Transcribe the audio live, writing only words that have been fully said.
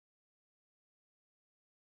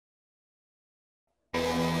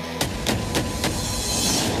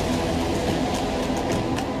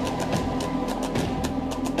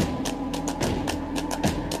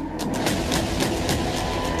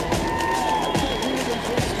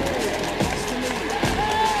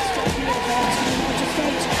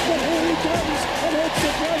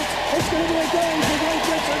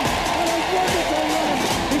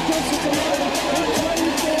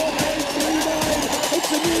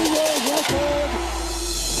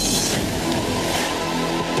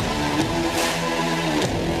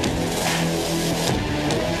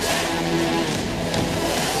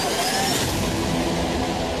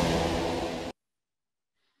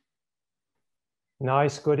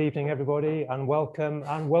Nice. Good evening, everybody, and welcome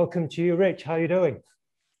to you, Rich. How are you doing?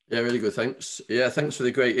 Yeah, really good. Thanks. Yeah, thanks for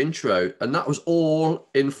the great intro. And that was all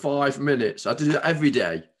in 5 minutes. I do it every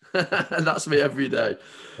day. And that's me every day.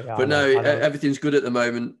 Yeah, But I no, know. everything's good at the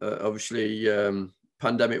moment. Obviously,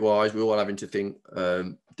 pandemic wise, we're all having to think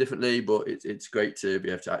differently, but it's great to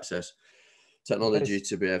be able to access technology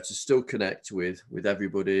to be able to still connect with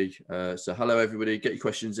everybody. So hello, everybody. Get your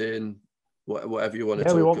questions in. Whatever you want to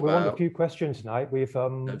talk about. We want a few questions tonight. We've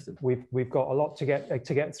got a lot to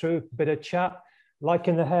get through. A bit of chat. Like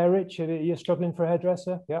in the hair, Rich, you're struggling for a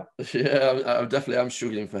hairdresser? Yeah. Yeah, I'm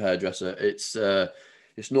struggling for hairdresser. It's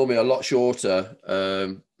normally a lot shorter,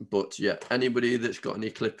 but yeah, anybody that's got any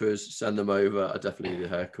clippers, send them over. I definitely need a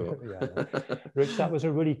haircut. Yeah. Rich, that was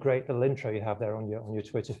a really great little intro you have there on your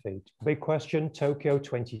Twitter feed. Big question: Tokyo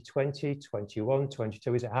 2020, 21,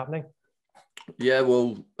 22. Is it happening? Yeah,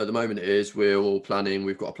 well, at the moment it is. We're all planning.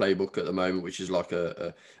 We've got a playbook at the moment, which is like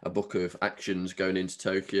a book of actions going into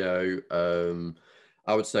Tokyo.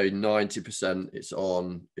 I would say 90% it's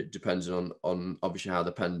on. It depends on obviously how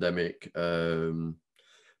the pandemic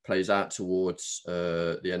plays out towards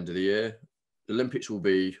the end of the year. The Olympics will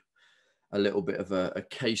be a little bit of a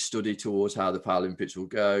case study towards how the Paralympics will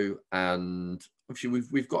go, and obviously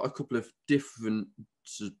we've got a couple of differences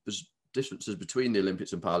between the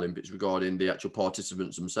Olympics and Paralympics regarding the actual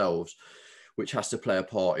participants themselves, which has to play a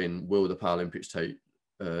part in will the Paralympics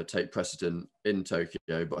take precedent in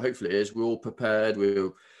Tokyo. But hopefully it is. We're all prepared.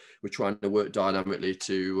 We're trying to work dynamically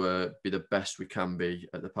to be the best we can be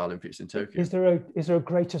at the Paralympics in Tokyo. Is there a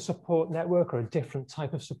greater support network or a different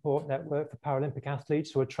type of support network for Paralympic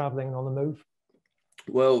athletes who are traveling and on the move?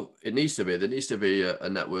 Well, it needs to be. There needs to be a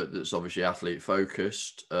network that's obviously athlete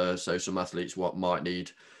focused. So some athletes might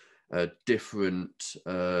need different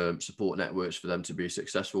support networks for them to be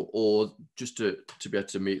successful, or just to be able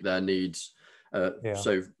to meet their needs.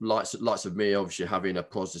 So likes of me, obviously having a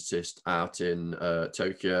prosthetist out in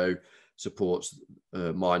Tokyo supports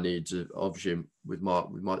my needs, obviously with my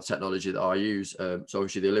technology that I use. So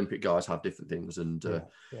obviously the Olympic guys have different things, and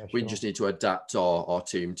we just need to adapt our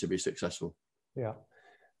team to be successful. Yeah.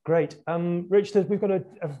 Great. Rich, we've got a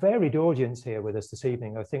varied audience here with us this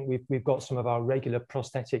evening. I think we've got some of our regular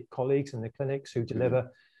prosthetic colleagues in the clinics who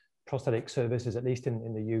deliver prosthetic services, at least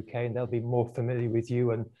in the UK, and they'll be more familiar with you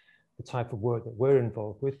and the type of work that we're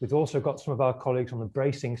involved with. We've also got some of our colleagues on the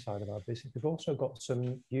bracing side of our business. We've also got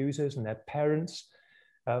some users and their parents.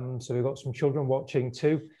 So we've got some children watching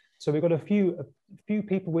too. So we've got a few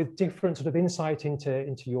people with different sort of insight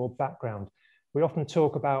into your background. We often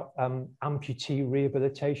talk about amputee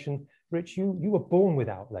rehabilitation. Rich, you were born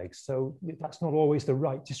without legs, so that's not always the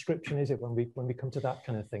right description, is it, when we come to that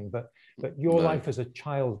kind of thing? But your life as a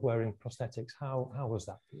child wearing prosthetics, how was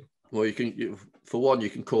that for you? Well, you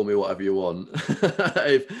can call me whatever you want.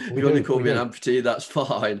 if you want to call me an amputee, that's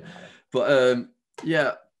fine. But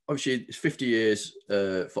yeah, obviously it's 50 years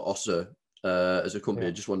for Össur as a company.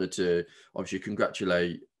 I just wanted to obviously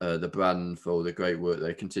congratulate the brand for all the great work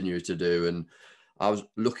they continue to do. And I was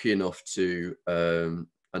lucky enough to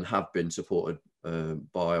and have been supported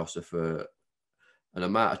by Össur for an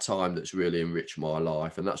amount of time that's really enriched my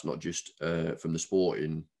life. And that's not just from the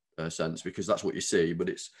sporting sense, because that's what you see, but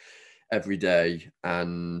it's every day,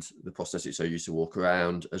 and the prosthetics I used to walk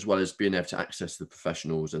around, as well as being able to access the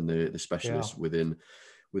professionals and the specialists within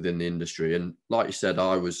the industry. And like you said,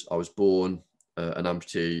 I was born an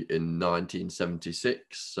amputee in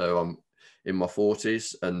 1976, so I'm in my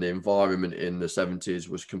 40s, and the environment in the 70s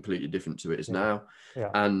was completely different to it is now.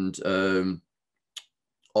 And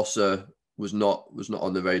Össur was not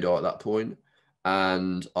on the radar at that point,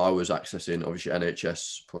 and I was accessing obviously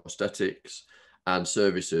NHS prosthetics and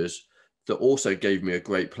services that also gave me a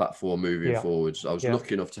great platform moving forwards. I was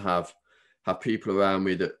lucky enough to have people around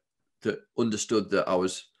me that understood that I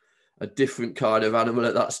was a different kind of animal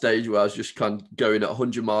at that stage, where I was just kind of going at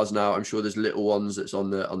 100 miles an hour. I'm sure there's little ones that's on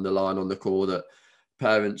the line on the call that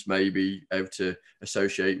parents may be able to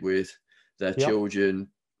associate with their children,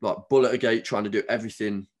 like bullet at a gate, trying to do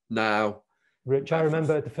everything now. Rich, I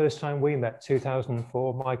remember the first time we met,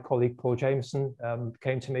 2004, my colleague Paul Jameson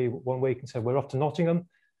came to me one week and said, we're off to Nottingham,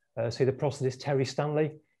 see the prosthetist Terry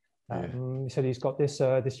Stanley. He said he's got this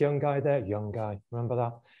young guy there, remember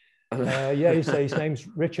that? His name's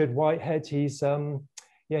Richard Whitehead. He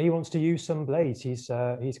wants to use some blades. He's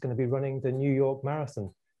going to be running the New York Marathon.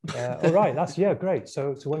 All right, that's great.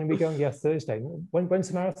 So when are we going? Thursday. When's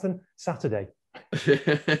the marathon? Saturday.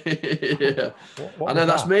 I know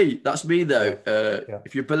that's me though.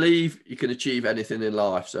 If you believe, you can achieve anything in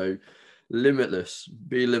life. So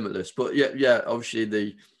be limitless. But yeah,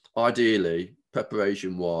 obviously ideally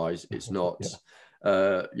preparation wise, it's not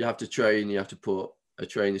You have to train, you have to put a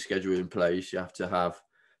training schedule in place, you have to have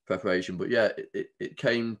preparation. But yeah, it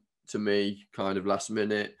came to me kind of last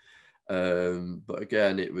minute. But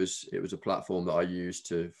again, it was a platform that I used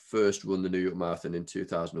to first run the New York Marathon in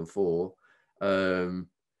 2004.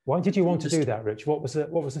 Why did you want to do that, Rich? What was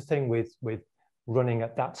the thing with running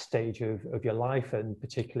at that stage of your life, and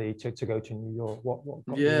particularly to go to New York? What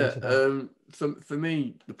got you into that? For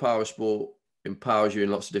me, the power sport empowers you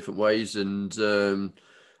in lots of different ways, and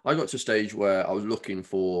I got to a stage where I was looking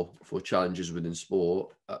for challenges within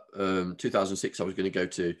sport. 2006, I was going to go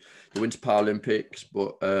to the Winter Paralympics,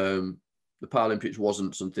 but the Paralympics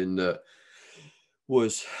wasn't something that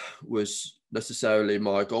was necessarily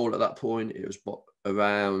my goal at that point. It was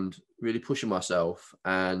around really pushing myself,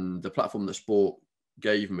 and the platform that sport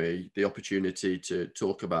gave me the opportunity to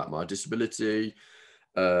talk about my disability,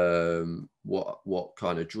 what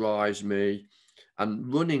kind of drives me.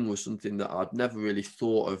 And running was something that I'd never really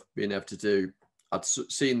thought of being able to do. I'd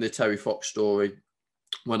seen the Terry Fox story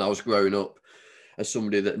when I was growing up as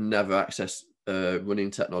somebody that never accessed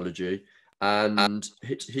running technology. And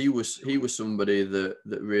he was somebody that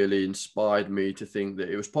really inspired me to think that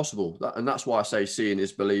it was possible. And that's why I say seeing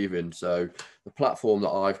is believing. So the platform that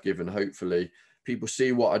I've given, hopefully people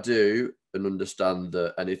see what I do and understand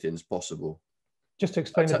that anything's possible. Just to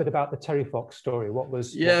explain a bit about the Terry Fox story.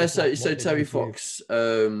 So Terry Fox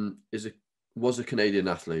was a Canadian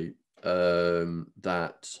athlete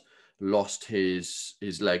that lost his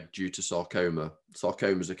leg due to sarcoma.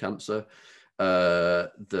 Sarcoma is a cancer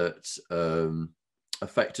that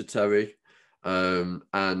affected Terry,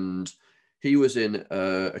 and he was in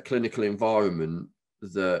a clinical environment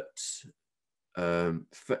that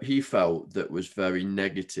he felt that was very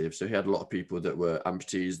negative. So he had a lot of people that were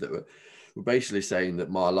amputees that were basically saying that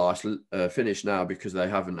my life's finished now because they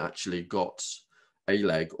haven't actually got a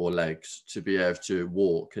leg or legs to be able to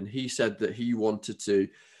walk. And he said that he wanted to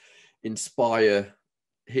inspire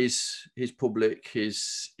his public,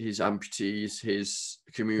 his amputees, his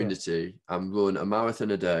community, and run a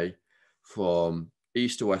marathon a day from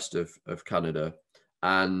east to west of Canada,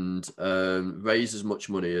 and raise as much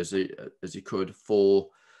money as he could for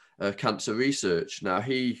cancer research. Now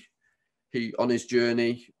he on his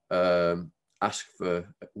journey asked for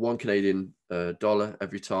 $1 Canadian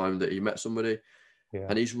every time that he met somebody,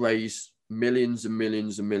 and he's raised millions and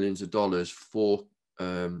millions and millions of dollars for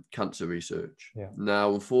cancer research.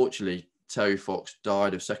 Now, unfortunately, Terry Fox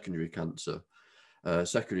died of secondary cancer,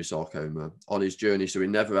 secondary sarcoma, on his journey, so he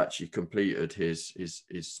never actually completed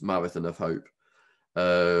his marathon of hope.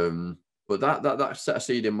 But that set a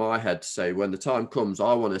seed in my head to say, when the time comes,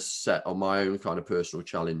 I want to set on my own kind of personal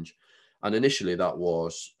challenge. And initially that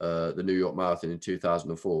was the New York Marathon in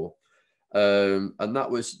 2004. And that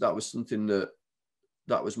was something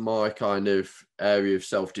that was my kind of area of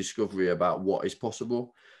self-discovery about what is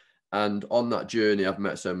possible. And on that journey, I've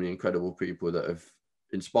met so many incredible people that have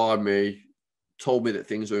inspired me, told me that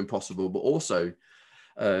things are impossible, but also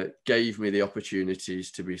gave me the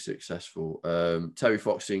opportunities to be successful. Terry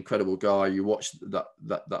Fox, the incredible guy. You watch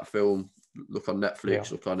that film, look on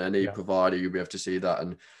Netflix, look on any provider, you'll be able to see that.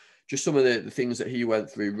 And just some of the things that he went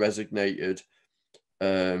through resonated.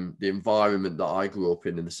 The environment that I grew up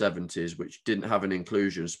in the 70s, which didn't have an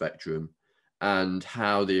inclusion spectrum, and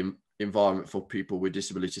how the environment for people with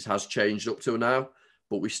disabilities has changed up till now,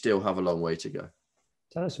 but we still have a long way to go.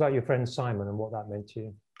 Tell us about your friend Simon and what that meant to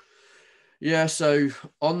you. Yeah, so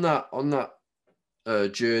on that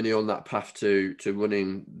journey, on that path to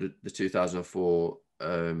running the 2004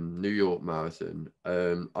 New York Marathon,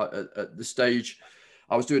 at the stage,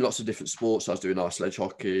 I was doing lots of different sports. I was doing ice sledge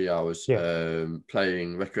hockey. I was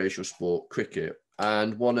playing recreational sport, cricket.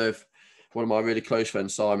 And one of my really close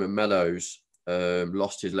friends, Simon Mellows,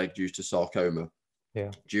 lost his leg due to sarcoma,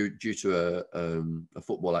 due to a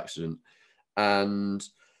football accident. And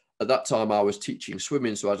at that time, I was teaching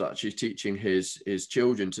swimming, so I was actually teaching his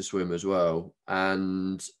children to swim as well.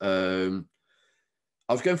 And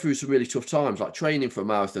I was going through some really tough times, like training for a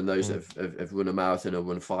marathon. Those that have run a marathon or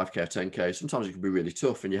run a 5K or 10K, sometimes it can be really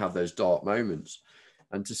tough, and you have those dark moments.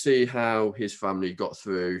 And to see how his family got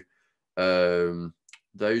through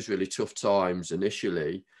those really tough times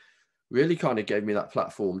initially really kind of gave me that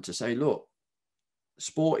platform to say, look,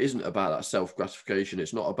 sport isn't about that self-gratification.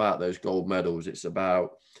 It's not about those gold medals. It's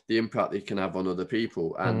about the impact they can have on other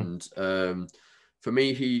people. And for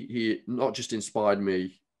me, he not just inspired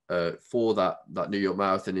me for that New York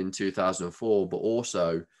Marathon in 2004, but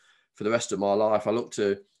also for the rest of my life. I look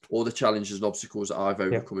to all the challenges and obstacles that I've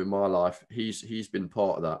overcome in my life. He's been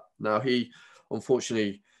part of that. Now, he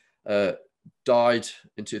unfortunately died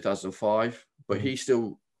in 2005, but he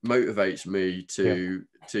still motivates me to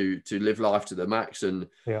live life to the max. And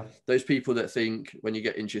those people that think when you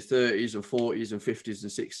get into your 30s and 40s and 50s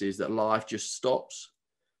and 60s that life just stops,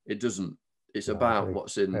 it doesn't. It's about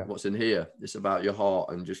what's in here. It's about your heart,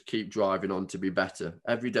 and just keep driving on to be better.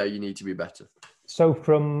 Every day you need to be better. So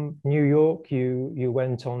from New York, you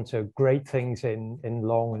went on to great things in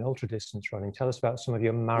long and ultra distance running. Tell us about some of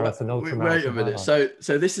your marathon, ultra marathon. Wait a minute.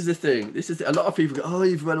 So this is the thing. A lot of people go, oh,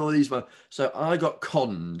 you've run all these. So I got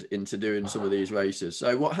conned into doing some of these races.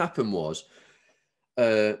 So what happened was,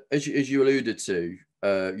 as you alluded to,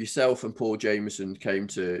 yourself and Paul Jameson came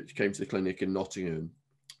to the clinic in Nottingham.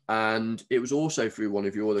 And it was also through one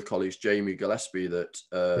of your other colleagues, Jamie Gillespie, that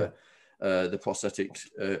the prosthetics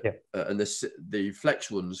and the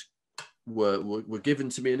flex runs were given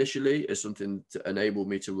to me initially as something to enable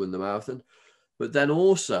me to run the marathon. But then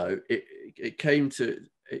also it came to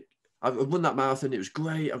it. I won that marathon. It was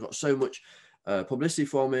great. I got so much publicity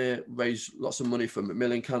from it, raised lots of money for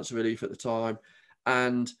Macmillan Cancer Relief at the time.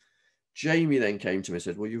 And Jamie then came to me and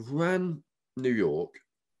said, well, you've ran New York.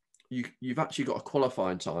 You've actually got a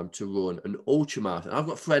qualifying time to run an ultra marathon. I've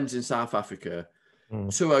got friends in South Africa,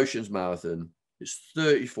 Two Oceans Marathon. It's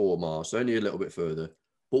 34 miles, so only a little bit further.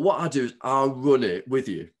 But what I do is I'll run it with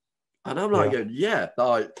you. And I'm like,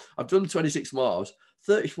 I've done 26 miles,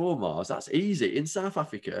 34 miles. That's easy. In South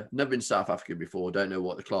Africa, never been to South Africa before, don't know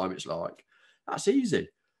what the climate's like. That's easy.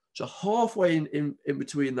 So halfway in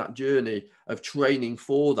between that journey of training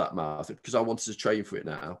for that marathon, because I wanted to train for it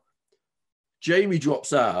now, Jamie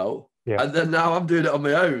drops out, and then now I'm doing it on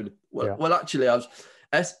my own. Well, actually, I was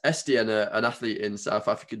Esty and an athlete in South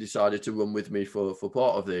Africa decided to run with me for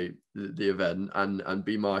part of the event and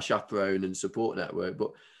be my chaperone and support network.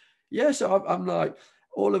 But so I'm like,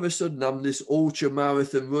 all of a sudden, I'm this ultra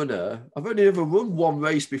marathon runner. I've only ever run one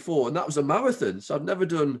race before, and that was a marathon. So I've never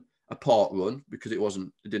done a part run because it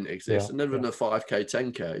didn't exist. I've never done a 5K,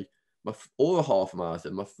 10K, or a half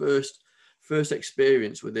marathon. My first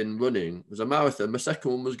experience within running was a marathon. My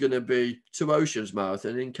second one was going to be Two Oceans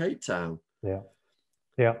Marathon in Cape Town. It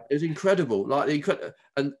was incredible.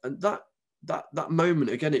 And that moment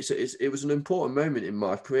again. It was an important moment in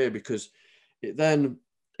my career because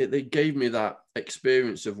it gave me that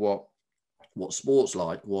experience of what sports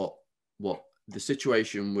like, what the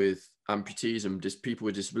situation with amputees and people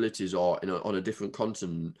with disabilities are on a different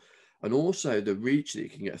continent. And also the reach that you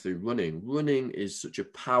can get through running. Running is such a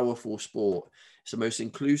powerful sport. It's the most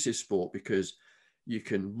inclusive sport because you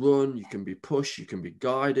can run, you can be pushed, you can be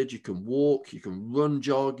guided, you can walk, you can run,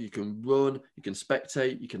 jog, you can run, you can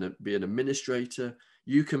spectate, you can be an administrator,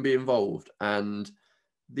 you can be involved. And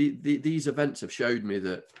these events have showed me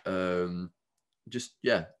that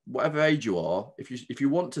whatever age you are, if you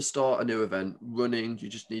want to start a new event, running, you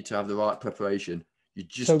just need to have the right preparation. You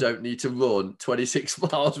just don't need to run 26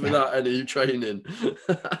 miles without any training.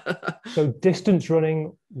 So distance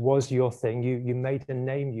running was your thing. You made a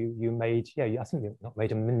name. You made I think you not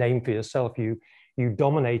made a name for yourself. You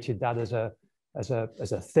dominated that as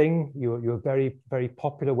a thing. You were very, very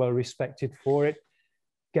popular, well respected for it.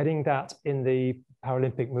 Getting that in the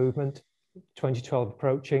Paralympic movement, 2012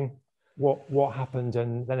 approaching. What happened,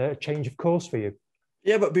 and then a change of course for you?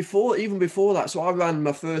 Yeah, but even before that, so I ran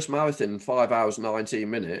my first marathon in 5 hours, 19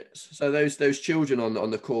 minutes. So those children on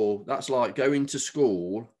the call, that's like going to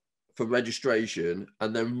school for registration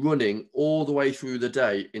and then running all the way through the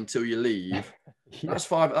day until you leave. That's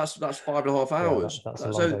 5.5 hours. That's a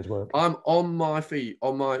long day's work. I'm on my feet,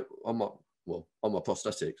 on my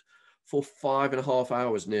prosthetics for 5.5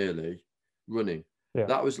 hours nearly running.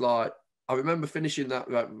 That was like, I remember finishing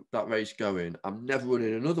that race going, I'm never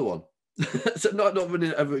running another one. So not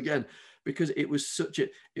running it ever again, because it was such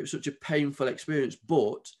a painful experience,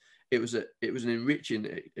 but it was an enriching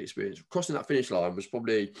experience. Crossing that finish line was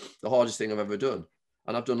probably the hardest thing I've ever done,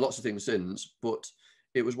 and I've done lots of things since, but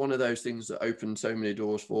it was one of those things that opened so many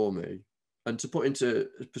doors for me. And to put into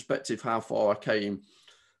perspective how far I came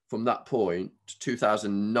from that point to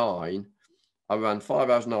 2009, I ran 5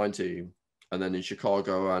 hours 19, and then in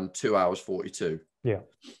Chicago I ran 2 hours 42.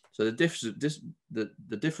 So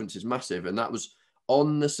the difference is massive, and that was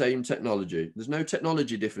on the same technology. There's no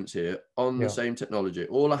technology difference here. On the same technology,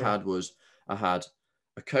 all I had was a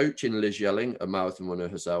coach in Liz Yelling, a marathon runner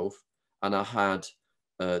herself, and I had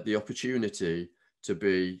the opportunity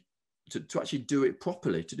to actually do it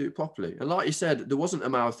properly. And like you said, there wasn't a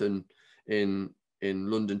marathon in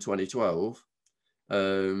London 2012.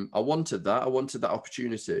 I wanted that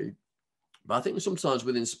opportunity, but I think sometimes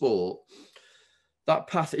within sport, that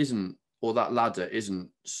path isn't, or that ladder isn't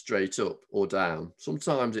straight up or down.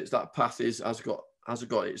 Sometimes it's that path has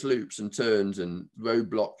got its loops and turns and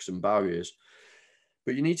roadblocks and barriers.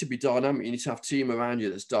 But you need to be dynamic. You need to have a team around you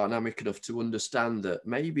that's dynamic enough to understand that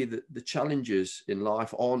maybe the challenges in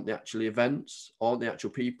life aren't the actual events, aren't the actual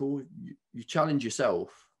people. You challenge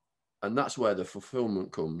yourself, and that's where the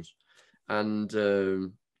fulfillment comes. And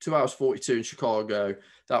 2 hours 42 in Chicago,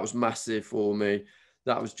 that was massive for me.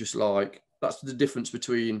 That was just like, that's the difference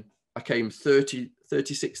between, I came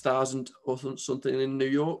 36,000 or something in New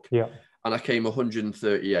York, and I came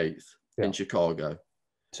 138th in Chicago.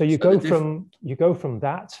 So you go from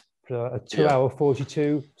that, a 2 hour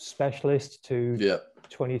 42 specialist to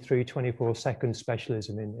 23, 24 second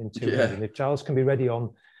specialism in 200. And if Giles can be ready on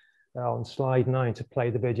slide 9 to play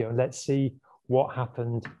the video, and let's see what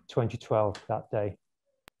happened 2012 that day.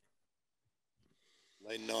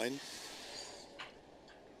 Lane 9.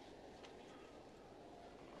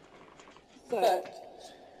 Third.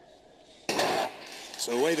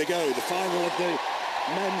 So away they go, the final of the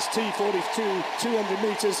men's T42 200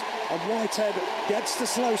 metres, and Whitehead gets the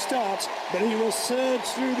slow start, but he will surge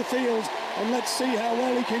through the field, and let's see how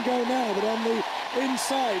well he can go now. But on the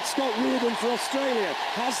inside, Scott Reardon for Australia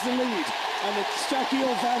has the lead, and it's Jackie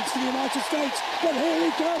Vance for the United States, but here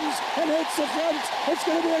he comes and hits the front. It's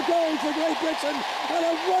going to be a goal for Great Britain, and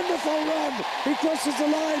a wonderful run. He crosses the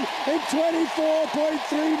line in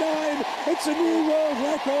 24.39. It's a new world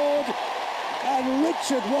record, and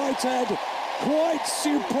Richard Whitehead, quite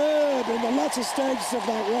superb in the latter stages of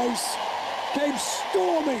that race, came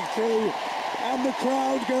storming through, and the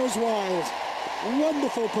crowd goes wild.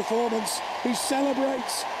 Wonderful performance. He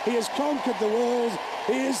celebrates. He has conquered the world.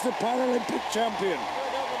 He is the Paralympic champion.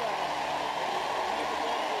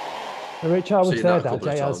 Rich, I was there that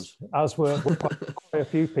day, as were quite a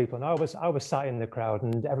few people, and I was sat in the crowd,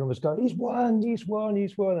 and everyone was going, "He's won, he's won,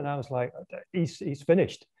 he's won," and I was like, "He's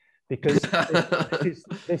finished." Because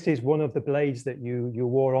this is one of the blades that you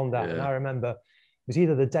wore on that. And I remember it was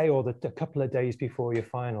either the day or a couple of days before your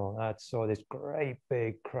final. I saw this great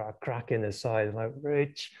big crack in the side. I'm like,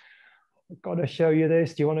 "Rich, I've got to show you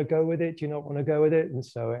this. Do you want to go with it? Do you not want to go with it?" And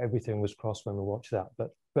so everything was crossed when we watched that.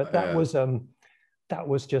 But that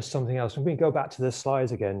was just something else. And we can go back to the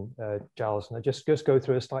slides again, Giles, and I just go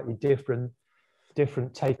through a slightly different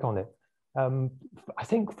take on it. I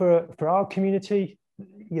think for our community,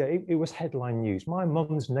 it was headline news. My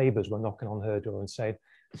mum's neighbours were knocking on her door and saying,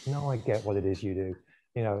 "No, I get what it is you do."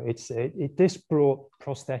 This brought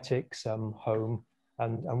prosthetics home,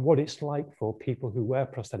 and what it's like for people who wear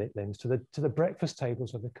prosthetic limbs to the breakfast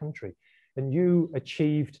tables of the country. And you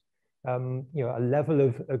achieved, a level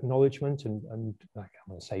of acknowledgement and I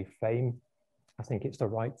want to say fame. I think it's the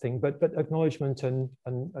right thing, but acknowledgement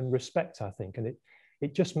and respect, I think, and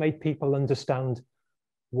it just made people understand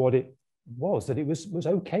what it was, that it was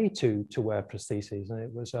okay to wear prostheses, and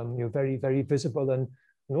it was very, very visible, and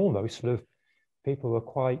almost sort of people were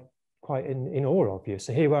quite in awe of you.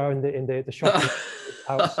 So here we are in the shop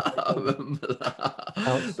outside. I remember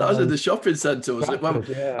that. That was in the shopping centre, wasn't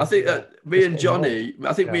it? I think me and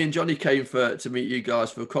Johnny came to meet you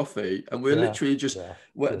guys for coffee, and we were literally just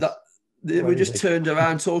we just turned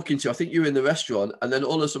around talking to you. I think you were in the restaurant, and then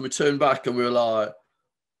all of a sudden we turned back and we were like,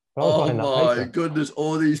 "Oh my goodness,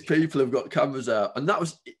 all these people have got cameras out." And that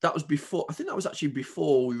was before, I think that was actually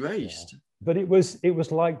before we raced. But it was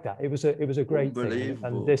like that. It was a great thing.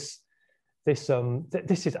 And this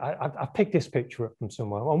is, I picked this picture up from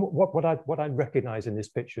somewhere. What I recognize in this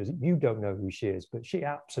picture is you don't know who she is, but she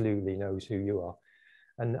absolutely knows who you are.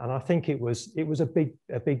 And I think it was a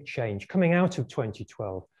big change coming out of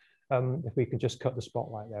 2012. If we could just cut the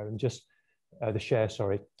spotlight there and just the share,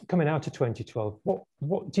 sorry, coming out of 2012,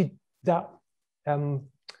 what did that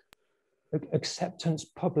acceptance,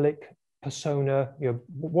 public persona,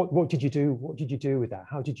 what did you do? What did you do with that?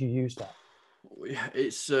 How did you use that?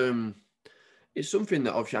 It's something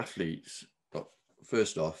that obviously athletes,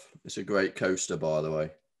 first off, it's a great coaster, by the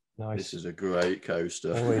way. Nice. This is a great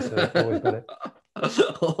coaster. Always got it.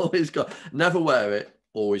 Always got, never wear it,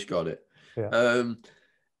 always got it. Yeah.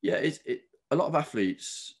 A lot of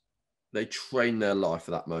athletes, they train their life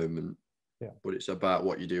for that moment, but it's about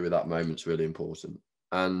what you do with that moment's really important.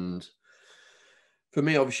 And for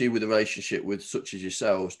me, obviously, with a relationship with such as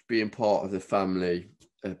yourselves, being part of the family,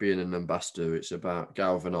 being an ambassador, it's about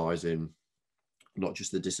galvanizing not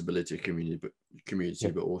just the disability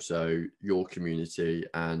community, but also your community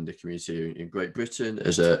and the community in Great Britain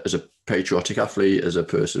as a patriotic athlete, as a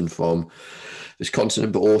person from this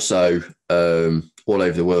continent, but also all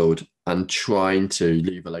over the world, and trying to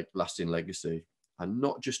leave a lasting legacy. And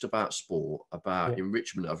not just about sport, about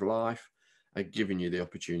enrichment of life and giving you the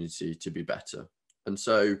opportunity to be better. And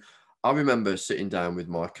so I remember sitting down with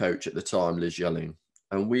my coach at the time, Liz Yelling,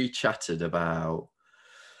 and we chatted about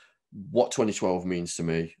what 2012 means to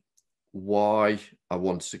me, why I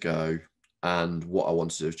wanted to go, and what I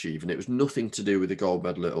wanted to achieve. And it was nothing to do with the gold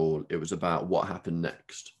medal at all. It was about what happened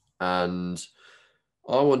next. And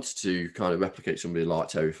I wanted to kind of replicate somebody like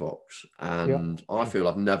Terry Fox. And I feel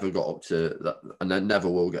I've never got up to that, and I never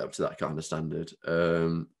will get up to that kind of standard.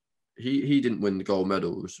 He didn't win the gold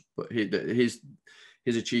medals, but his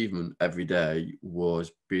achievement every day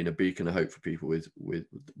was being a beacon of hope for people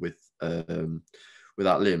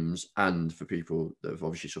without limbs, and for people that have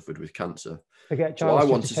obviously suffered with cancer. Forget Giles, so I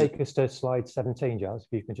wanted to take us to slide 17, Giles,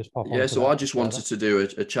 if you can just pop on. Yeah, so I just wanted to do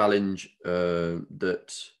a challenge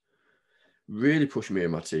that really pushed me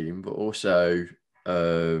and my team, but also,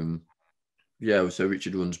 so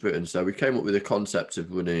Richard runs Britain. So we came up with a concept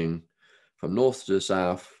of running from north to the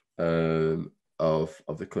south of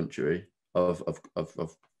the country, of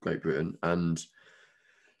Great Britain, and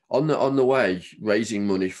on the way, raising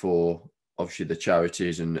money for obviously the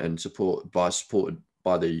charities and supported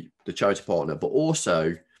by the charity partner, but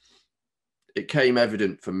also it came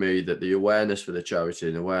evident for me that the awareness for the charity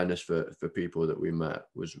and awareness for people that we met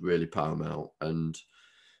was really paramount. And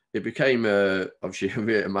it became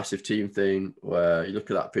obviously a massive team thing, where you look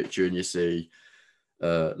at that picture and you see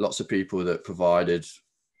lots of people that provided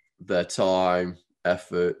their time,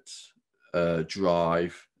 effort,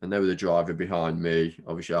 drive, and they were the driver behind me.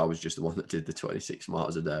 Obviously I was just the one that did the 26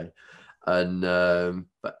 miles a day. And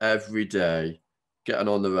but every day getting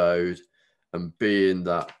on the road and being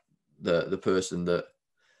that the person that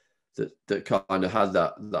kind of had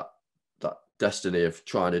that destiny of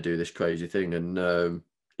trying to do this crazy thing. And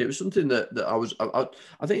it was something that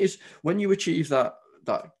I think it's when you achieve that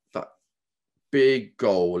big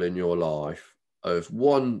goal in your life of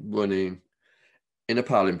running in a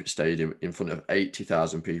Paralympic stadium in front of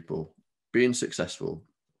 80,000 people, being successful,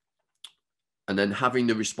 and then having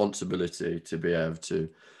the responsibility to be able to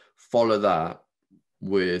follow that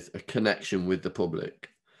with a connection with the public.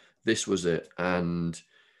 This was it. And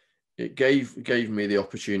it gave me the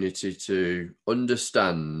opportunity to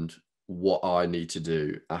understand what I need to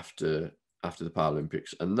do after the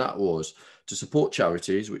Paralympics. And that was to support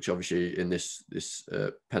charities, which obviously in this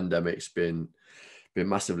pandemic's been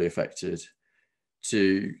massively affected,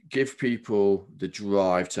 to give people the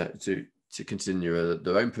drive to continue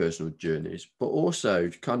their own personal journeys, but also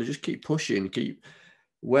to kind of just keep pushing,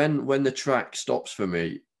 when the track stops for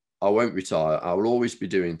me, I won't retire. I will always be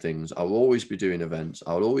doing things. I will always be doing events.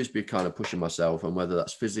 I will always be kind of pushing myself, and whether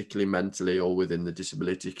that's physically, mentally, or within the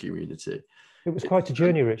disability community. It was quite a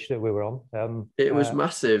journey, Rich, that we were on. It was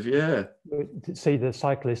massive, yeah. To see the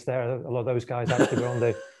cyclists there, a lot of those guys actually were on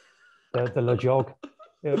the La Jog.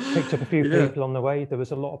 Picked up a few people on the way. There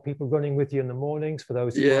was a lot of people running with you in the mornings for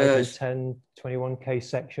those 5 and 10, 21k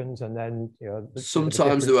sections, and then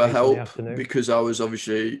sometimes there were help because I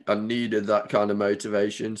needed that kind of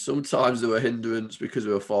motivation. Sometimes there were hindrance because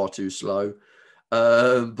we were far too slow,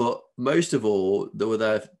 but most of all, they were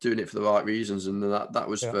there doing it for the right reasons, and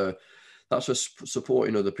that's for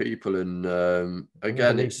supporting other people. And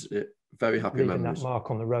again, it's very happy memories. That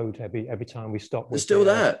mark on the road every time we stopped. They're still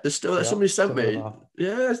there. They're still there. Somebody sent me.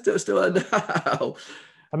 Yeah, still there now.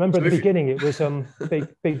 I remember at the beginning it was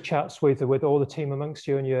big chats with all the team amongst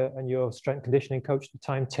you and your strength conditioning coach at the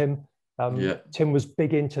time, Tim. Tim was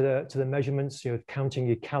big into the measurements, counting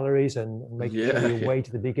your calories and making sure you weighed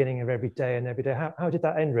at the beginning of every day and every day. How did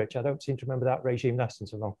that end, Rich? I don't seem to remember that regime lasting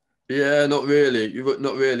so long. Yeah, not really.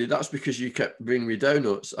 Not really. That's because you kept bringing me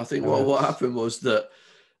donuts. I think what happened was that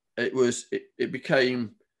it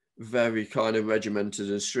became very kind of regimented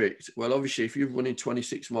and strict. Well, obviously, if you're running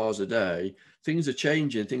 26 miles a day, things are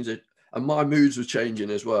changing. And my moods were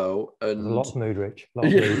changing as well. And a lot of mood, Rich. A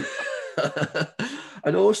lot of mood.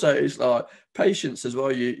 And also, it's like patience as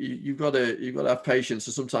well. You've got to have patience.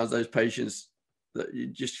 And sometimes those patience that you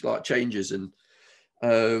just like changes. And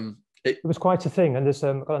it was quite a thing. And there's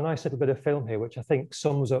got a nice little bit of film here, which I think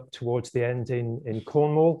sums up towards the end in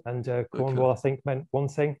Cornwall. And Cornwall, I think, meant one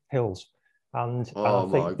thing: hills. And I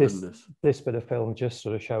think this bit of film just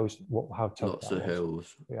sort of shows how tough lots of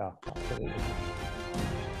hills. Yeah, absolutely.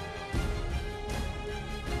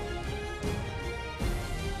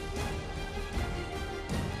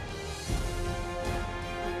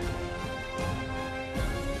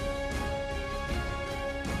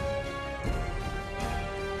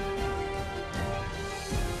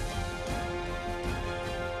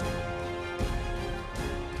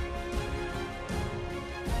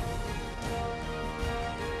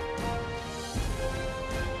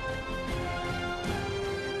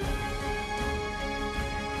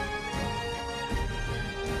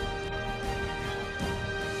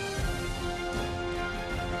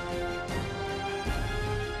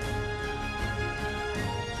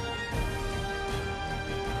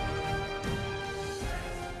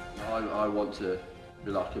 I want to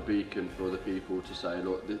be like a beacon for other people to say,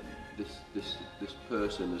 look, this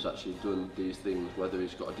person has actually done these things, whether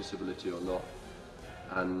he's got a disability or not.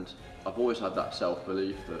 And I've always had that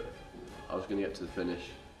self-belief that I was going to get to the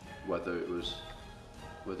finish, whether it was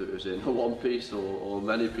in one piece or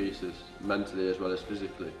many pieces, mentally as well as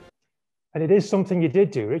physically. And it is something you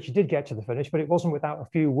did do, Rich. You did get to the finish, but it wasn't without a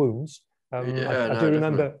few wounds. I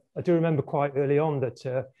do remember quite early on that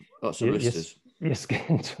your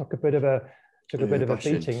skin took a bit of a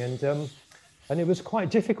beating, and it was quite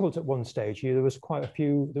difficult at one stage. There was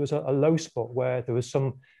a low spot where there was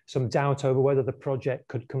some doubt over whether the project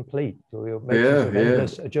could complete. We made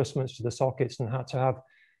tremendous adjustments to the sockets and had to have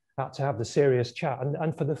the serious chat.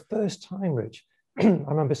 And for the first time, Rich, I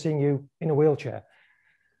remember seeing you in a wheelchair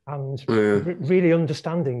and really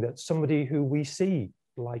understanding that somebody who we see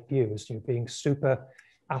like you as being super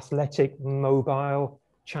athletic, mobile,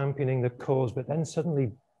 championing the cause, but then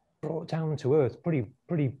suddenly brought down to earth pretty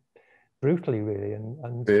brutally, really.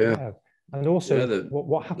 And also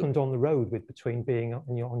what happened on the road between being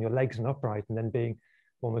on your legs and upright and then being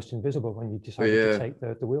almost invisible when you decided to take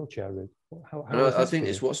the wheelchair route. I think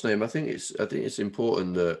it's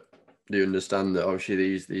important that you understand that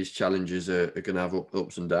obviously these challenges are going to have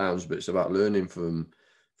ups and downs, but it's about learning from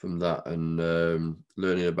that and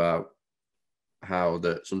learning about how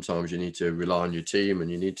that sometimes you need to rely on your team,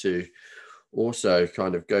 and you need to also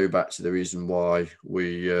kind of go back to the reason why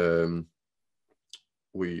we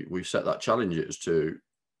set that challenge. It was to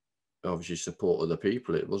obviously support other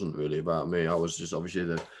people. It wasn't really about me. I was just obviously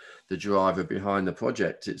the driver behind the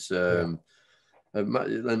project. It's and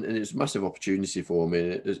it's a massive opportunity for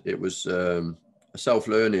me. It was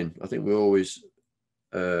self-learning. I think we're always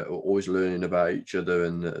learning about each other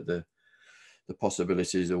and the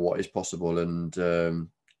possibilities of what is possible. And that,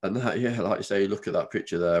 like you say, look at that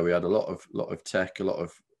picture there. We had a lot of tech, a lot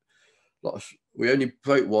of. We only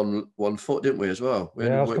broke one foot, didn't we, as well?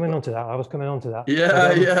 I was coming on to that.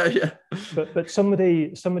 Yeah. But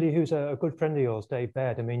somebody who's a good friend of yours, Dave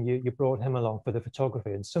Baird, I mean, you brought him along for the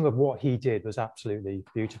photography, and some of what he did was absolutely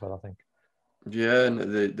beautiful, I think. Yeah, and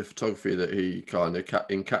the photography that he kind of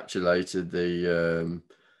encapsulated the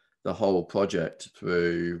whole project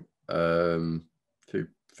through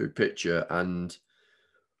picture, and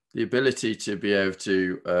the ability to be able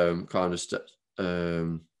to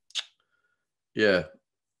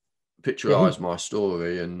pictureize my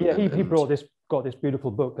story. He got this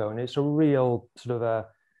beautiful book going. It's a real sort of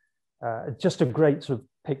just a great sort of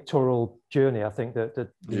pictorial journey, I think,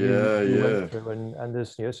 that you went through, and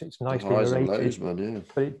there's it's nicely narrated,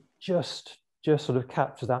 but it just sort of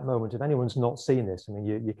captures that moment. If anyone's not seen this, I mean,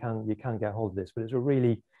 you can get hold of this, but it's a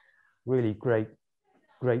really great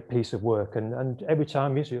piece of work, and every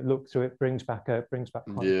time you look through it, brings back quite a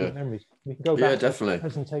few memories. We can go back to the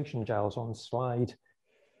presentation, Giles, on slide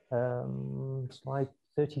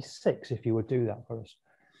 36, if you would do that for us.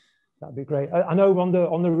 That'd be great. I know on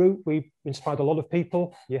the route we inspired a lot of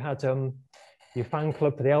people. You had your fan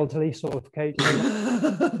club for the elderly, sort of, Kate.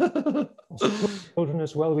 Children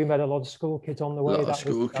as well. We met a lot of school kids on the way. A lot of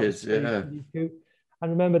school kids, really cute.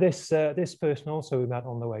 And remember this person also we met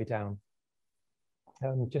on the way down.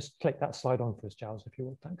 Just click that slide on for us, Giles, if you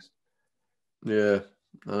will. Thanks. Yeah,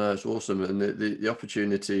 I know, it's awesome, and the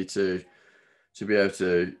opportunity to be able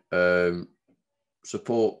to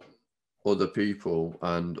support other people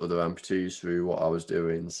and other amputees through what I was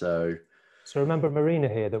doing. So remember Marina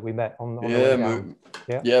here that we met on the way down?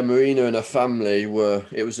 Yeah, Marina and her family were.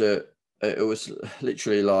 It was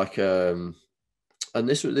literally like, and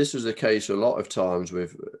this was the case a lot of times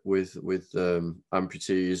with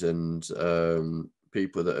amputees and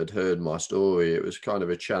people that had heard my story. It was kind of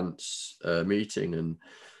a chance meeting, and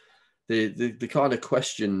the kind of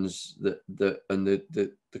questions that the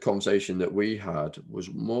conversation that we had was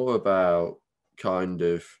more about kind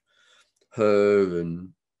of her,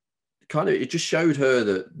 and kind of it just showed her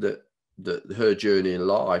that her journey in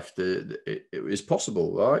life, that it is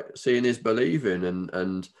possible, right? Seeing is believing,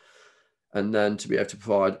 and then to be able to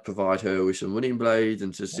provide her with some running blades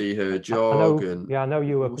and to see her jog. I know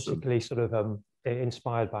you were particularly sort of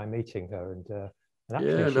inspired by meeting her, and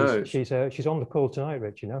actually she's on the call tonight,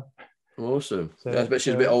 Rich. Awesome. So, I bet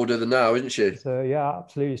she's a bit older than now, isn't she? So yeah,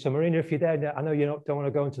 absolutely. So Marina, if you're there, I know you don't want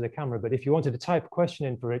to go into the camera, but if you wanted to type a question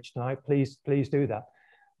in for Rich tonight, please do that.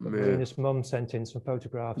 Marina's mum sent in some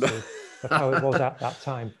photographs of how it was at that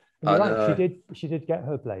time. She did get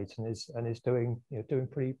her blades and is doing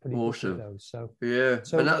pretty awesome good with those. So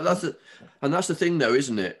and that's the thing, though,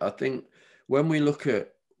 isn't it? I think when we look at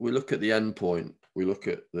the end point, we look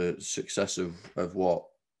at the success of what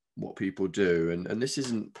what people do, and this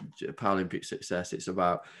isn't Paralympic success. It's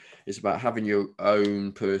about having your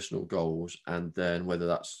own personal goals, and then whether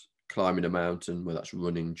that's climbing a mountain, whether that's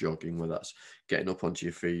running, jogging, whether that's getting up onto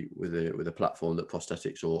your feet with a platform that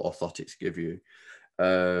prosthetics or orthotics give you.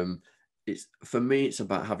 It's, for me, it's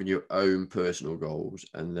about having your own personal goals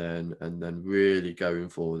and then really going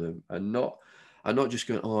for them, and not just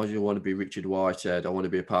going, oh, I want to be Richard Whitehead, I want to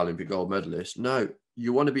be a Paralympic gold medalist. No,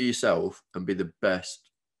 you want to be yourself and be the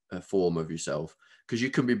best form of yourself, because you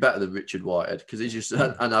can be better than Richard Whitehead, because he's just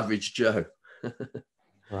an average Joe.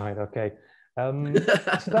 Right. Okay. So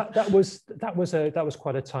that was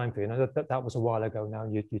quite a time for you. That was a while ago now.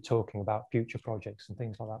 You're talking about future projects and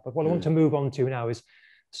things like that. But what I want to move on to now is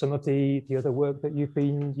some of the other work that you've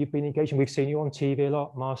been engaged in. We've seen you on TV a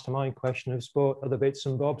lot, Mastermind, Question of Sport, other bits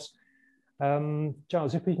and bobs.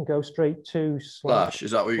 Giles, if we can go straight to slide Flash,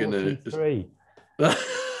 is that what you're going to?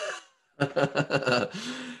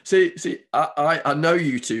 See, I know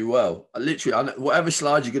you too well. Literally, whatever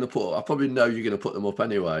slides you're going to put up, I probably know you're going to put them up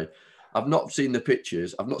anyway. I've not seen the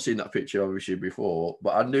pictures. I've not seen that picture obviously before,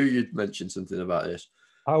 but I knew you'd mentioned something about this.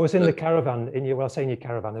 I was in the caravan in your, well, I say in your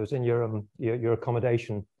caravan, it was in your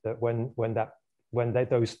accommodation, that when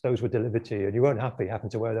those were delivered to you, and you weren't happy having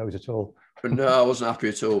to wear those at all. No, I wasn't happy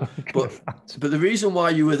at all. But the reason why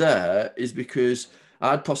you were there is because I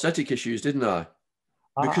had prosthetic issues, didn't I?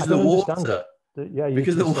 Because of the water. Yeah,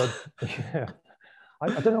 because of the water. Yeah.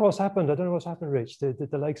 I don't know what's happened. I don't know what's happened, Rich. The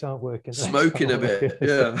legs aren't working. Smoking a bit,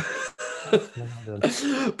 yeah.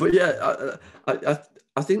 But yeah,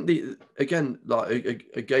 I think again, like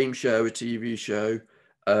a game show, a TV show,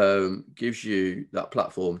 gives you that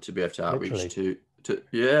platform to be able to outreach to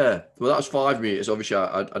yeah. Well, that was 5 meters. Obviously,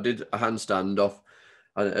 I did a handstand off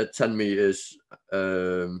at 10 meters,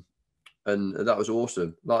 and that was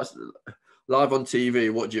awesome. Like, live on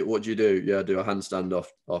TV, what do you do? Yeah, do a handstand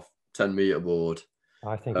off 10-meter board.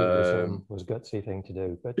 I think it was a gutsy thing to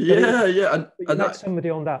do. But yeah. And you met somebody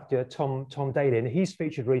on that, Tom Daly, and he's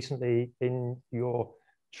featured recently in your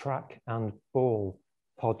Track and Ball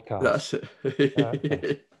podcast. That's it.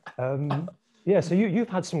 Okay. Yeah, so you've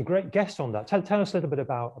had some great guests on that. Tell us a little bit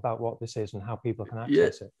about what this is and how people can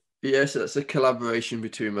access it. Yeah, so that's a collaboration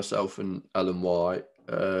between myself and Ellen White.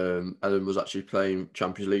 Ellen was actually playing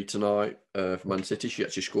Champions League tonight for Man City. She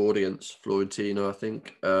actually scored against Fiorentina, I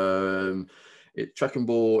think. Track and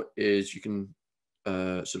Ball is, you can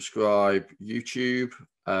subscribe YouTube,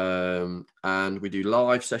 and we do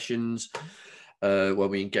live sessions where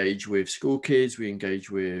we engage with school kids, we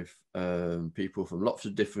engage with people from lots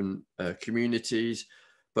of different communities,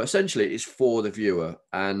 but essentially it's for the viewer.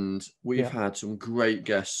 And we've had some great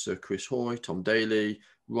guests, Chris Hoy, Tom Daly,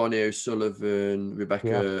 Ronnie O'Sullivan,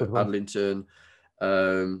 Rebecca Adlington,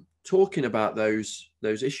 talking about those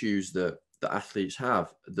issues that athletes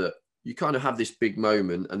have, that you kind of have this big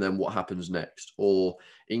moment and then what happens next, or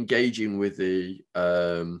engaging with the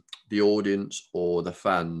audience or the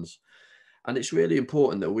fans. And it's really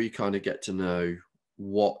important that we kind of get to know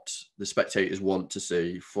what the spectators want to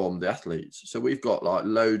see from the athletes. So we've got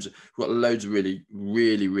loads of really,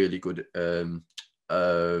 really, really good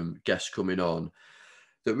guests coming on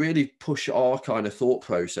that really push our kind of thought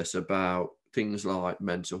process about things like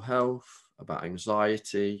mental health, about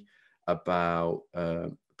anxiety, about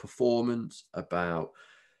performance, about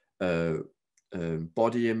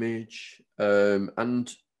body image,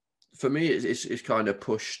 and for me, it's kind of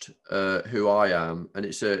pushed who I am, and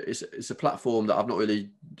it's a platform that I've not really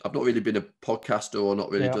been a podcaster or not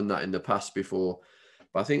really done that in the past before.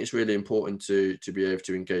 But I think it's really important to be able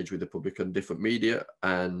to engage with the public on different media,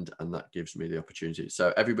 and that gives me the opportunity.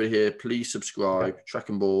 So everybody here, please subscribe, Track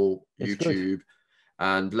and Ball, YouTube,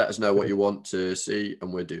 and let us know what you want to see,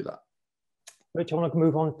 and we'll do that. Rich, I want to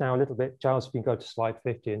move on now a little bit. Giles, if you can go to slide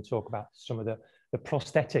 50 and talk about some of the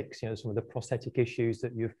prosthetics, some of the prosthetic issues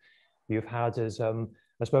that you've had as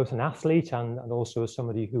both an athlete and also as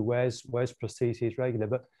somebody who wears prostheses regularly.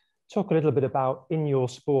 But talk a little bit about in your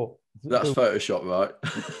sport. That's Photoshop, right?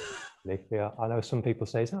 Yeah, I know some people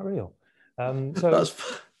say it's not real. So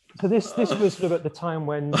this was sort of at the time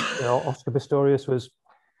when Oscar Pistorius was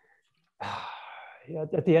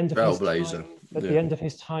at the end of Trailblazer. The end of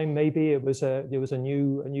his time, maybe there was a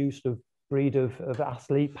new sort of breed of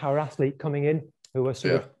para-athlete coming in who were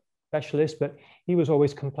sort of specialists, but he was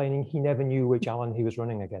always complaining he never knew which Alan he was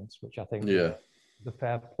running against, which I think is a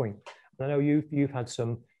fair point. And I know you've had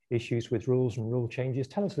some issues with rules and rule changes.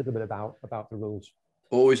 Tell us a little bit about the rules.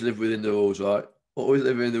 Always live within the rules, right? Always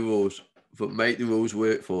live within the rules, but make the rules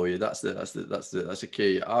work for you. That's the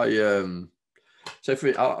key. I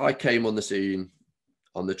came on the scene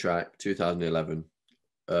on the track 2011,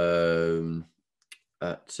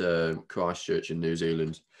 at Christchurch in New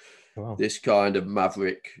Zealand. Wow. This kind of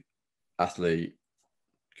maverick athlete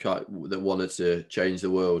that wanted to change the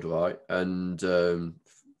world, right? And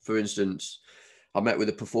for instance, I met with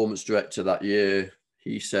a performance director that year.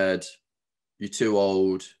 He said, "You're too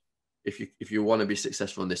old. If you want to be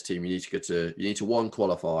successful on this team, you need to one,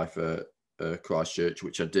 qualify for Christchurch,"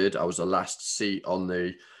 which I did. I was the last seat on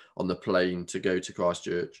the plane to go to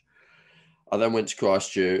Christchurch. I then went to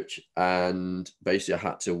Christchurch, and basically I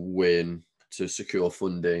had to win to secure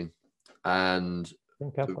funding. And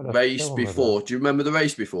the race before, do you remember the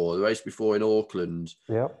race before? The race before in Auckland?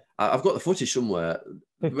 Yeah. I've got the footage somewhere.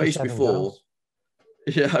 The race before.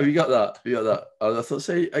 Yeah, have you got that? You got that? And I thought,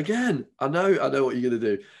 say again, I know what you're going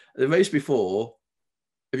to do. The race before,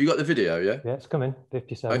 have you got the video, yeah? Yeah, it's coming,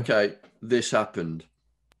 57. Okay, this happened.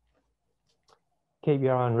 Keep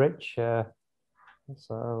your eye on Rich.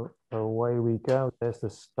 So away we go. There's the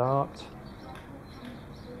start.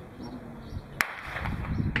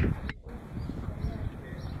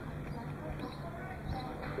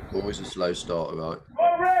 Always a slow starter, right?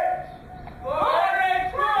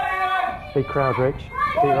 Big crowd, Rich.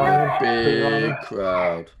 Big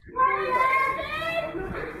crowd.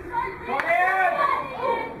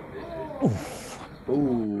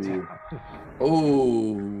 Ooh.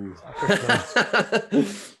 Ooh.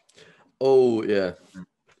 Oh yeah.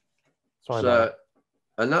 Sorry so,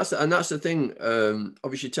 and that's the thing.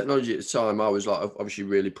 Obviously, technology at the time, I was like obviously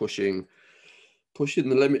really pushing the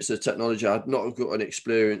limits of technology. I'd not got an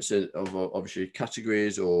experience of obviously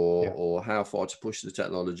categories or how far to push the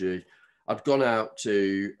technology. I'd gone out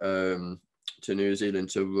to New Zealand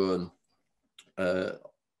to run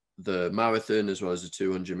the marathon as well as the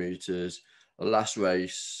 200 meters. The last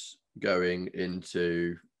race going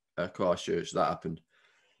into Christchurch, that happened.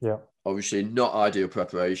 Yeah. Obviously, not ideal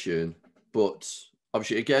preparation, but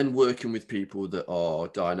obviously, again, working with people that are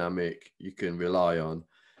dynamic, you can rely on.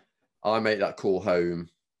 I make that call home.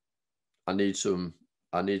 I need some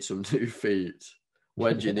new feet.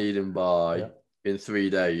 When do you need them by? Yeah. In 3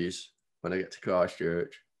 days when I get to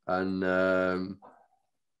Christchurch, and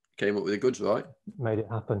came up with the goods, right? Made it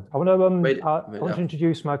happen. I want to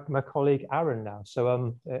introduce my colleague Aaron now.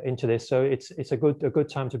 So into this. So it's a good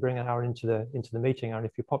time to bring Aaron into the meeting. Aaron,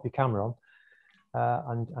 if you pop your camera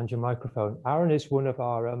on and your microphone. Aaron is one of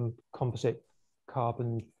our composite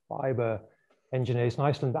carbon fiber engineers in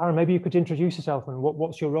Iceland. Aaron, maybe you could introduce yourself and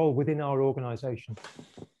what's your role within our organization?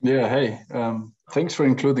 Yeah, hey, thanks for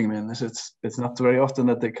including me in this. It's not very often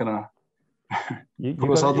that they kind of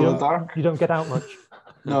put us out in the dark. You don't get out much.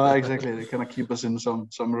 No, exactly. They kind of keep us in some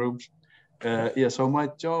rooms. Yeah, so my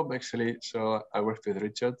job actually, so I worked with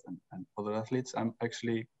Richard and other athletes. I'm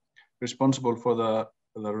actually responsible for the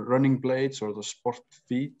running blades or the sport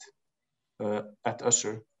feet at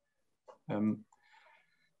Össur.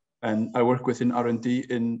 And I work within R&D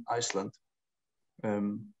in Iceland.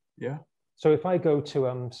 Yeah. So if I go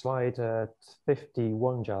to slide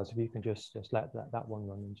 51, Giles, if you can just let that one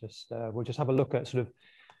run, and we'll just have a look at sort of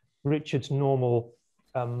Richard's normal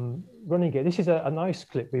running gear. This is a nice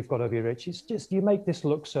clip we've got of you, Rich. It's just, you make this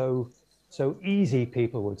look so easy,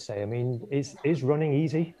 people would say. I mean, is running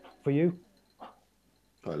easy for you?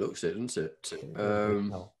 Oh, it looks it, doesn't it?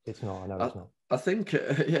 No, it's not. I know it's not. I think,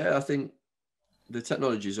 I think the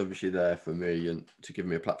technology is obviously there for me and to give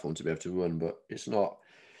me a platform to be able to run, but it's not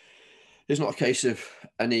a case of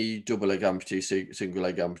any double leg amputee, single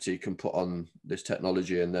leg amputee can put on this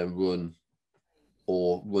technology and then run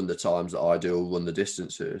the times that I do or run the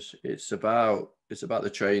distances. It's about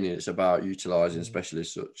the training. It's about utilizing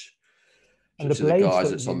specialists such as the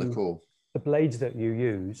guys that's on the call. The blades that you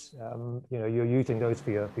use, you're using those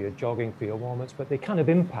for your jogging, for your warm-ups, but they kind of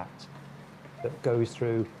impact that goes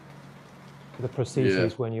through the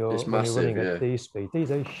prosthesis when you're running at these speeds.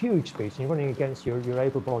 These are huge speeds, and you're running against your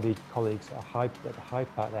able-bodied colleagues at the high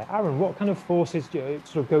part there. Aaron, what kind of forces do you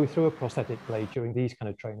sort of go through a prosthetic blade during these kind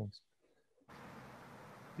of trainings?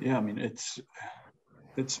 Yeah, I mean, it's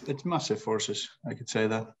massive forces. I could say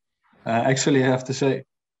that. Actually, I have to say,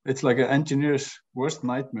 it's like an engineer's worst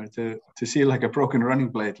nightmare to see like a broken running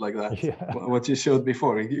blade like that. Yeah. What you showed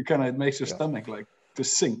before, it makes your stomach like to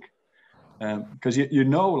sink, because you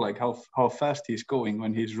know like how fast he's going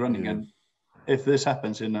when he's running, and if this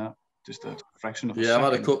happens in just a fraction of a second.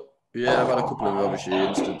 I've had a couple of obviously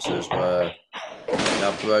instances where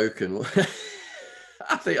they're broken.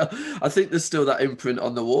 I think there's still that imprint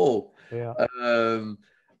on the wall. Yeah.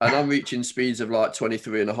 And I'm reaching speeds of like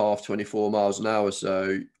 23.5, 24 miles an hour.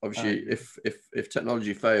 So obviously, if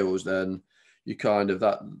technology fails, then you kind of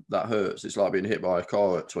that hurts. It's like being hit by a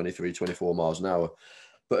car at 23, 24 miles an hour.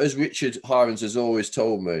 But as Richard Hirons has always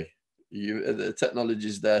told me, the technology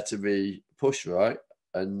is there to be pushed, right?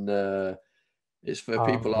 And it's for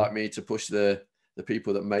people like me to push the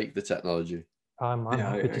people that make the technology. I'm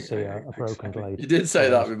happy to see a broken blade. You did say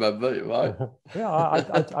that, remember, right? Yeah,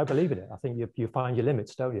 I believe in it. I think you find your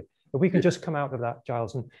limits, don't you? But we can just come out of that,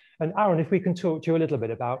 Giles. And Aaron, if we can talk to you a little bit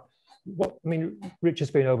about what, I mean, Richard's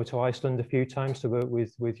been over to Iceland a few times to work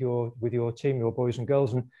with your team, your boys and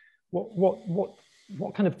girls, and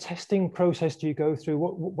what kind of testing process do you go through?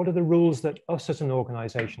 What are the rules that us as an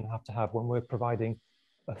organisation have to have when we're providing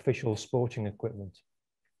official sporting equipment?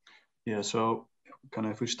 Yeah, so kind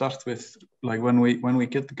of if we start with like when we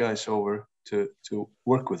get the guys over to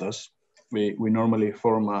work with us, we normally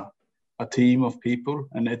form a team of people,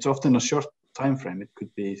 and it's often a short time frame. It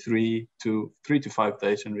could be 3 to 5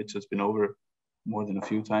 days, and Richard's been over more than a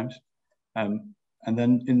few times. And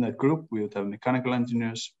then in that group, we would have mechanical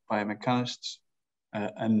engineers, biomechanists,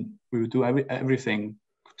 and we would do everything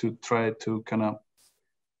to try to kind of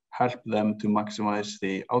help them to maximize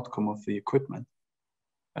the outcome of the equipment.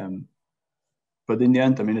 But in the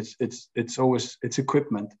end, I mean, it's always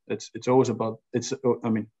equipment. It's always about it's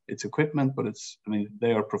equipment, but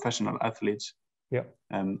they are professional athletes. Yeah.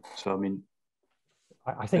 So I mean,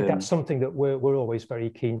 I think that's something that we're always very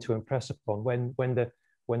keen to impress upon when the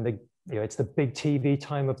it's the big TV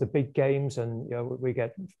time of the big games, and we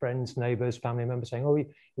get friends, neighbors, family members saying, "Oh,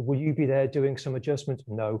 will you be there doing some adjustments?"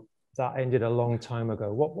 No, that ended a long time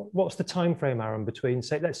ago. What's the time frame, Aaron, between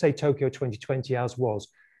let's say Tokyo 2020 as was?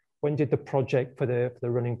 When did the project for the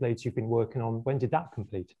running blades you've been working on, when did that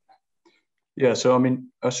complete? Yeah, so I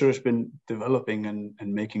mean, Össur has been developing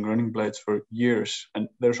and making running blades for years, and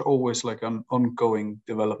there's always like an ongoing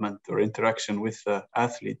development or interaction with the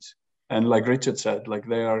athletes. And like Richard said, like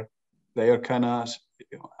they are kind of,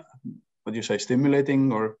 what do you say,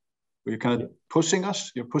 stimulating, or you're kind of pushing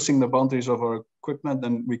us. You're pushing the boundaries of our equipment,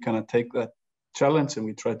 and we kind of take that challenge and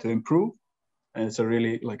we try to improve. And it's a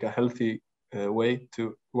really like a healthy way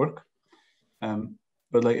to work.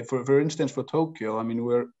 But like for instance, for Tokyo, I mean,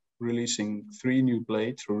 we're releasing 3 new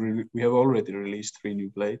blades, or we have already released 3 new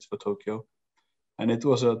blades for Tokyo. And it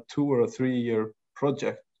was a 2 or 3 year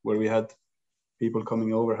project where we had people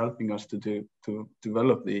coming over helping us to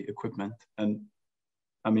develop the equipment. And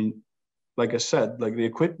I mean, like I said, like the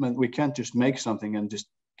equipment, we can't just make something and just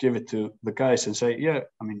give it to the guys and say, yeah,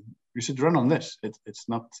 I mean, you should run on this. It's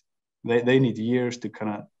not, they need years to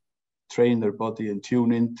kind of train their body and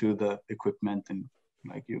tune into the equipment, and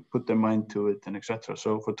like you put their mind to it and etc.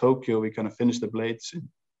 So for Tokyo, we kind of finished the blades in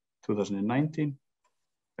 2019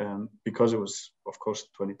 because it was, of course,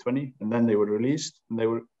 2020, and then they were released, and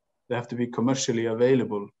they have to be commercially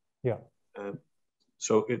available. Yeah.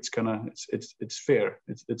 So it's kind of it's fair.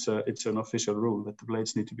 It's an official rule that the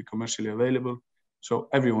blades need to be commercially available, so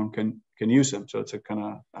everyone can use them. So it's a kind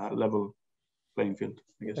of level playing field,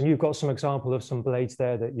 I guess. And you've got some example of some blades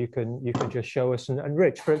there that you can just show us. And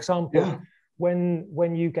Rich, for example, yeah.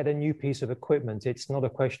 when you get a new piece of equipment, it's not a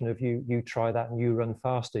question of you try that and you run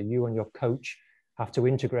faster. You and your coach have to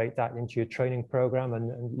integrate that into your training program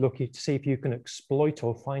and look to see if you can exploit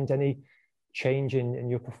or find any change in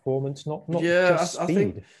your performance, not just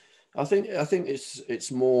speed. I think it's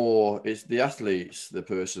the athletes, the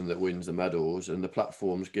person that wins the medals, and the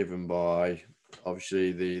platform's given by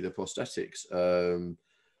obviously the prosthetics.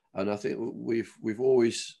 And I think we've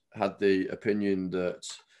always had the opinion that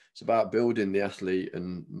it's about building the athlete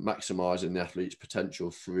and maximizing the athlete's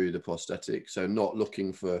potential through the prosthetic. So not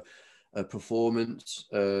looking for performance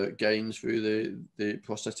gains through the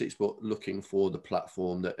prosthetics, but looking for the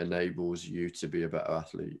platform that enables you to be a better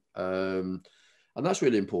athlete. And that's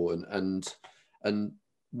really important. And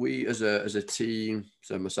we as a team,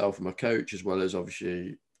 so myself and my coach, as well as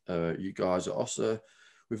obviously you guys at Össur,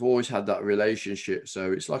 we've always had that relationship.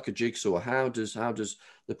 So it's like a jigsaw. How does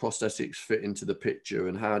the prosthetics fit into the picture,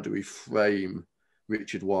 and how do we frame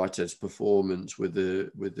Richard Whitehead's performance with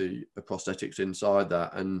the prosthetics inside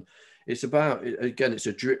that? And it's about, again, it's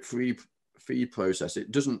a drip-free feed process.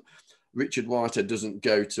 Richard Whitehead doesn't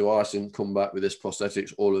go to Iceland, come back with this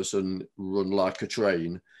prosthetics, all of a sudden run like a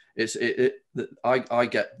train. I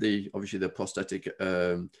get obviously the prosthetic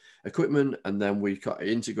equipment, and then we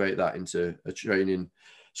integrate that into a training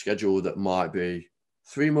schedule that might be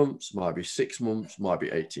 3 months, might be 6 months, might be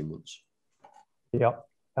 18 months. Yeah.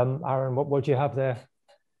 Aaron, what do you have there?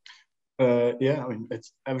 Yeah, I mean,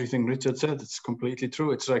 it's everything Richard said. It's completely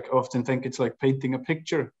true. It's like, I often think it's like painting a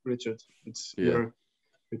picture, Richard. You're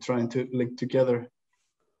trying to link together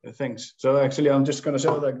things. So actually, I'm just going to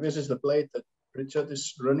show, like, this is the blade that Richard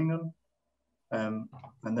is running on.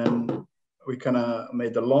 And then we kind of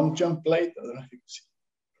made the long jump blade. I don't know if you can see.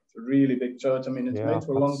 really big. So it's, I mean, it's made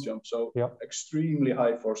for long jump, so extremely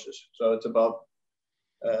high forces. So it's about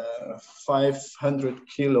 500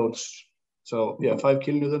 kilos. So yeah, 5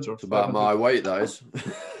 kilonewtons or. It's about my weight, that is.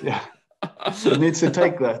 Yeah, it needs to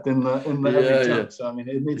take that in the heavy jump. So I mean,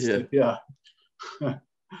 it needs to,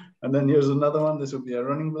 And then here's another one. This would be a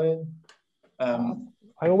running blade.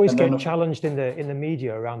 I always get challenged in the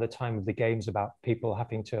media around the time of the games about people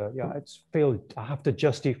having to, I have to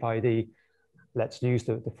justify the, let's use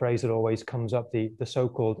the phrase that always comes up, the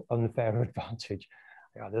so-called unfair advantage.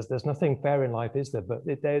 Yeah, there's nothing fair in life, is there? But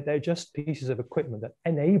they're just pieces of equipment that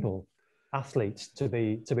enable athletes to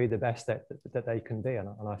be the best that they can be. And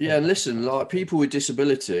I think and listen, like, people with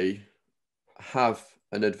disability have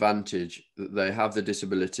an advantage, that they have the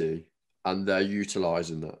disability and they're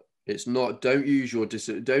utilizing that. It's not, don't use your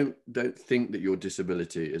don't think that your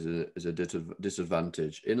disability is a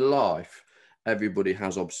disadvantage. In life, everybody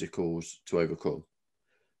has obstacles to overcome.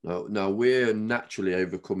 Now we're naturally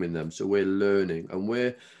overcoming them, so we're learning, and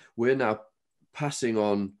we're now passing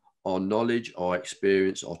on our knowledge, our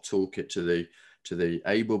experience, our toolkit to the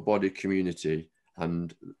able-bodied community,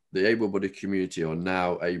 and the able-bodied community are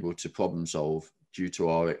now able to problem solve due to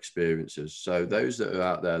our experiences. So those that are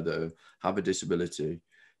out there that have a disability,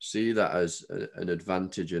 see that as an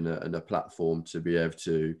advantage and a platform to be able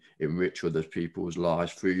to enrich other people's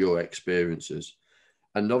lives through your experiences.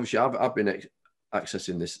 And obviously I've been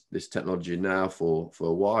accessing this technology now for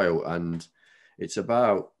a while, and it's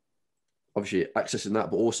about obviously accessing that,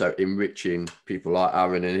 but also enriching people like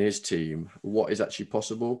Aaron and his team, what is actually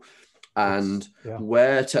possible, and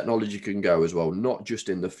where technology can go as well, not just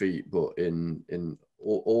in the feet, but in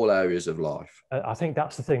all areas of life. I think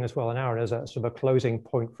that's the thing as well. And Aaron, as a sort of a closing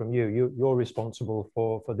point from you're responsible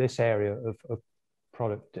for this area of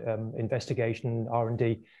product investigation,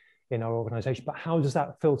 R&D in our organization. But how does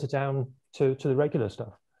that filter down to the regular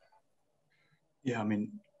stuff? Yeah, I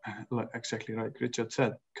mean, exactly like Richard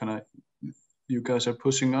said, you guys are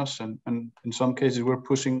pushing us, and in some cases we're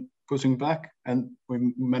pushing back, and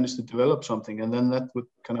we managed to develop something, and then that would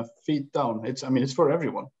kind of feed down. It's for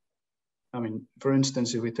everyone. I mean, for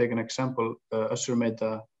instance, if we take an example, Össur made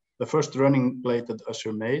the first running blade that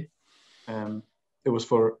Össur made. It was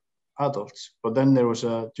for adults, but then there was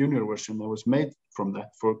a junior version that was made from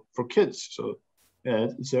that for kids. So yeah,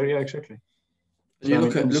 it's there. Yeah, exactly. And you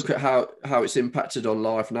look at how it's impacted on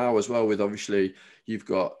life now as well. With obviously you've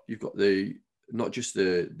got the not just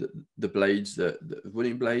the blades, the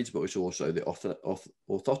running blades, but it's also the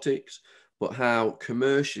orthotics. But how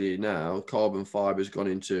commercially now carbon fiber has gone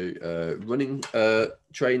into running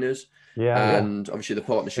trainers, and obviously the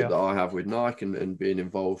partnership that I have with Nike and being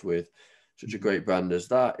involved with such a great brand as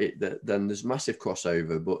that, then there's massive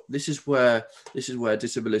crossover. But this is where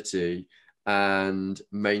disability and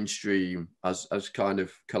mainstream has kind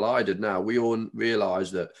of collided. Now we all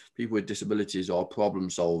realize that people with disabilities are problem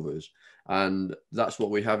solvers, and that's what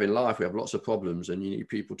we have in life. We have lots of problems, and you need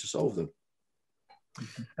people to solve them.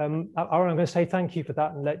 Aaron, I'm going to say thank you for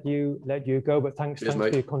that and let you go, but thanks for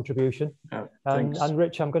your contribution. And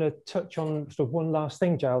Rich, I'm going to touch on sort of one last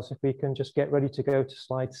thing, Giles, if we can just get ready to go to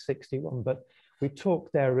slide 61. But we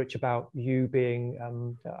talked there, Rich, about you being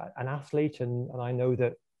an athlete, and I know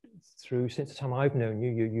that since the time I've known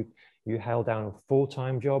you held down a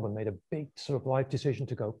full-time job and made a big sort of life decision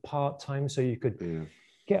to go part-time so you could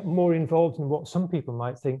get more involved in what some people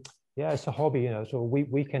might think, it's a hobby, sort of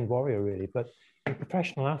weekend warrior really, but a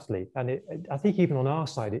professional athlete. And I think even on our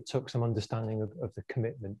side, it took some understanding of the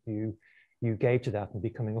commitment you gave to that and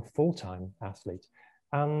becoming a full-time athlete.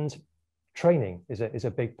 And training is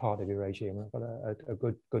a big part of your regime. I've got a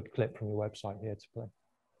good clip from your website here to play.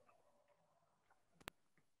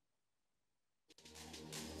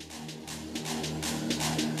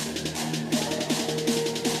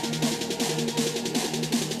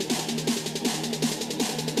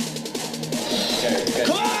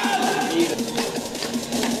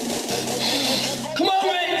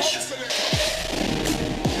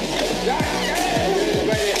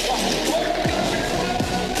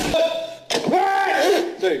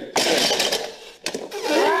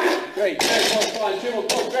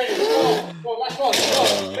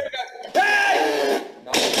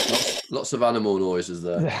 Lots of animal noises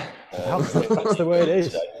there. That's the way it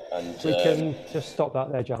is. We can just stop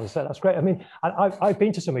that there, John. That's great. I mean, I've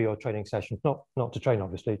been to some of your training sessions, not to train,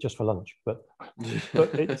 obviously, just for lunch, but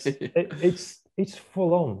it's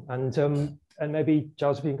full on. And maybe,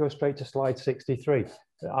 Giles, if you can go straight to slide 63.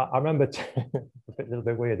 I remember, a little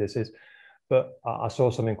bit weird this is, but I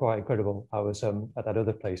saw something quite incredible. I was at that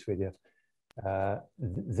other place with you.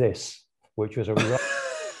 This, which was a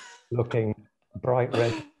looking bright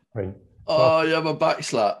red print. Oh, yeah, my back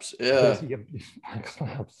slaps. Yeah. Your back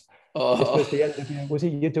slaps. Oh. This was the end of your, was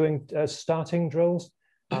it you're doing starting drills?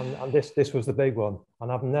 And this was the big one. And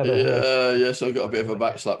I've never heard. Yeah, so I got a bit of a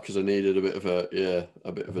back slap because I needed a bit of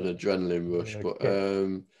an adrenaline rush. But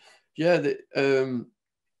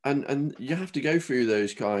and you have to go through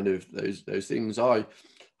those kind of those things. I've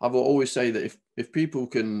always say that if people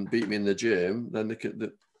can beat me in the gym, then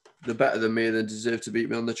they're better than me and they deserve to beat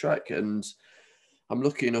me on the track. And I'm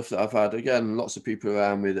lucky enough that I've had, again, lots of people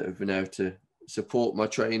around me that have been able to support my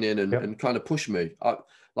training and kind of push me.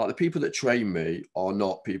 Like the people that train me are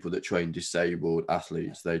not people that train disabled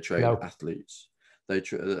athletes. They train athletes.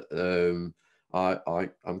 I'm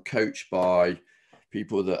coached by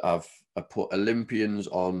people that have put Olympians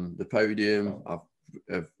on the podium.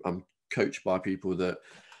 I'm coached by people that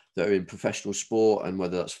are in professional sport, and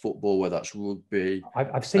whether that's football, whether that's rugby.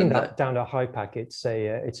 I've seen that down at HiPAC. It's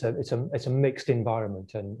a mixed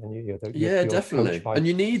environment, and you're definitely. And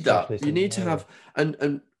you need that. You need to have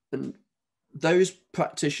and those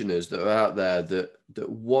practitioners that are out there that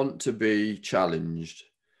want to be challenged.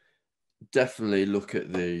 Definitely look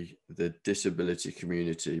at the disability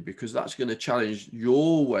community, because that's going to challenge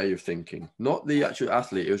your way of thinking, not the actual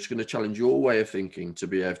athlete. It's going to challenge your way of thinking to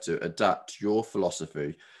be able to adapt your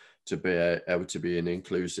philosophy to be able to be an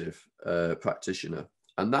inclusive practitioner.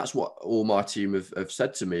 And that's what all my team have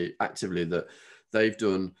said to me actively, that they've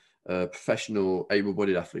done professional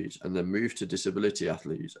able-bodied athletes and then moved to disability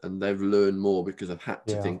athletes, and they've learned more because they've had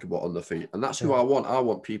to think about on their feet. And that's who I want. I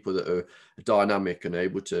want people that are dynamic and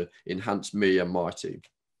able to enhance me and my team.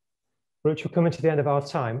 Rich, we're coming to the end of our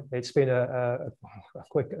time. It's been a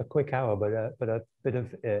quick hour, but a bit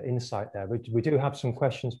of insight there. We do have some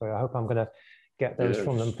questions for you. I hope I'm going to get those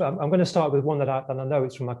from them. I'm going to start with one that I know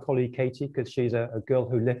it's from my colleague Katie, because she's a girl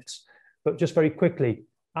who lifts. But just very quickly,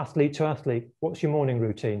 athlete to athlete, what's your morning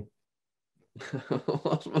routine?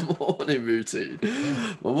 What's my morning routine?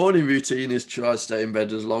 My morning routine is try to stay in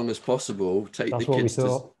bed as long as possible. Take the kids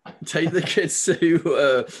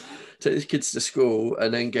to school,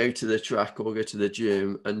 and then go to the track or go to the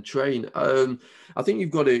gym and train. I think you've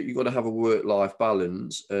got to have a work-life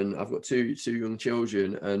balance. And I've got two young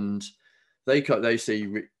children, and they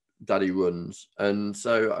see daddy runs, and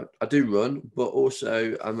so I do run, but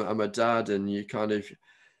also I'm a dad, and you kind of.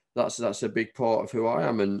 That's a big part of who I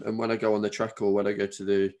am, and when I go on the track or when I go to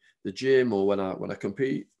the gym or when I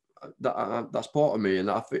compete, that's part of me,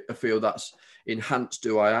 and I feel that's enhanced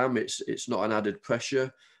who I am. It's not an added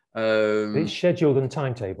pressure. It's scheduled and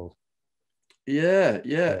timetabled. Yeah.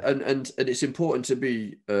 And it's important to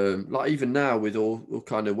be like, even now with all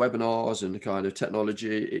kind of webinars and the kind of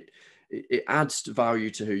technology, it adds value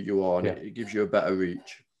to who you are, and it gives you a better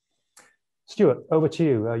reach. Stuart, over to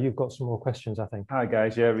you. You've got some more questions, I think. Hi,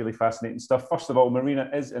 guys. Yeah, really fascinating stuff. First of all, Marina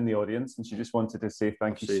is in the audience, and she just wanted to say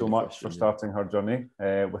thank you so much for starting her journey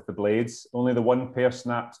with the blades. Only the one pair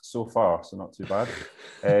snapped so far, so not too bad.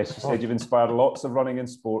 She said you've inspired lots of running in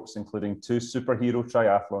sports, including 2 superhero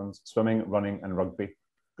triathlons, swimming, running, and rugby.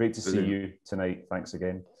 Great to see you tonight. Thanks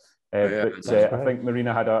again. I think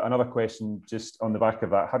Marina had another question just on the back of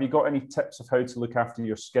that. Have you got any tips of how to look after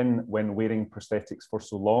your skin when wearing prosthetics for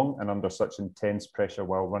so long and under such intense pressure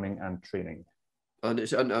while running and training? And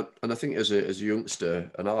I think as a youngster,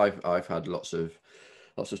 and I've had lots of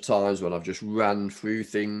times when I've just ran through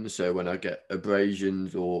things. So when I get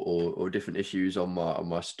abrasions or different issues on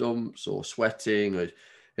my stumps or sweating,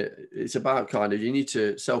 it's about kind of, you need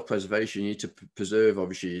to self-preservation. You need to preserve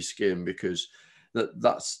obviously your skin, because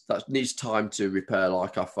that needs time to repair,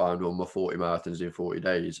 like I found on my 40 marathons in 40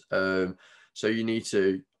 days. So you need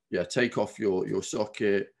to take off your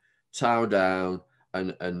socket, towel down,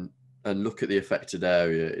 and look at the affected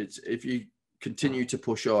area. It's, if you continue to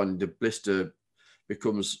push on, the blister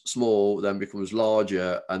becomes small, then becomes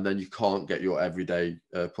larger, and then you can't get your everyday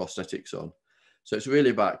prosthetics on. So it's really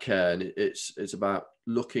about care, and it's about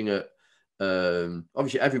looking at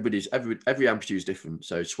obviously every amputee is different,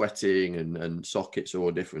 so sweating and sockets are all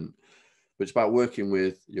different, but it's about working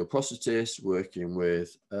with your prosthetist, working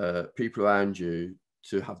with people around you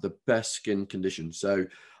to have the best skin condition. So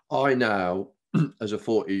I now, as a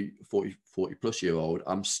 40 plus year old,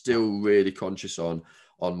 I'm still really conscious on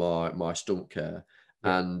my stump care,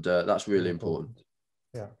 and that's really important.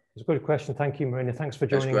 Yeah, it's a good question. Thank you, Marina. Thanks for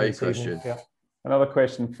joining me this evening. Yeah. Another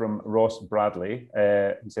question from Ross Bradley.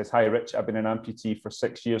 He says, hi, Rich. I've been an amputee for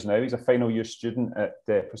 6 years now. He's a final year student at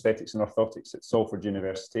Prosthetics and Orthotics at Salford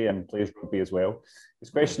University and plays rugby as well. His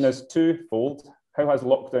question is twofold. How has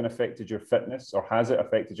lockdown affected your fitness, or has it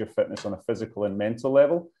affected your fitness on a physical and mental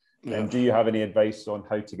level? And do you have any advice on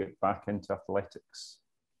how to get back into athletics?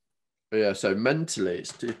 Yeah, so mentally,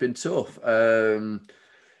 it's been tough.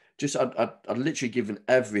 Just I'd literally given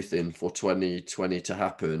everything for 2020 to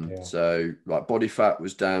happen. Yeah. So like body fat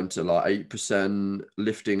was down to like 8%,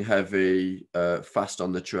 lifting heavy, fast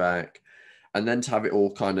on the track, and then to have it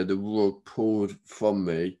all kind of the rug pulled from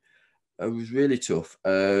me, it was really tough.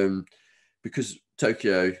 Because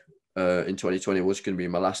Tokyo in 2020 was going to be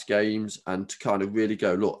my last games, and to kind of really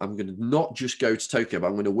go, look, I'm going to not just go to Tokyo, but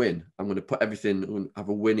I'm going to win. I'm going to put everything, have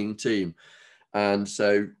a winning team. And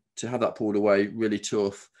so to have that pulled away, really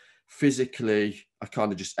tough. Physically, I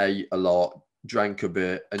kind of just ate a lot, drank a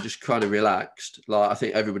bit, and just kind of relaxed, like I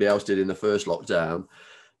think everybody else did in the first lockdown.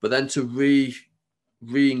 But then to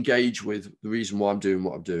re-engage with the reason why I'm doing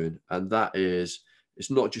what I'm doing, and that is, it's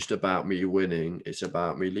not just about me winning, it's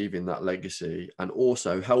about me leaving that legacy and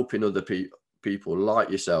also helping other people like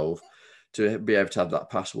yourself to be able to have that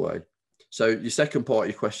pathway. So your second part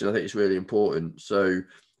of your question, I think is really important. So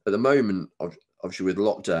at the moment, obviously with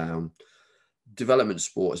lockdown, development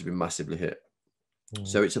sport has been massively hit.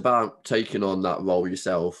 So it's about taking on that role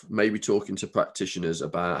yourself, maybe talking to practitioners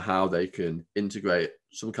about how they can integrate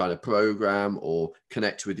some kind of program or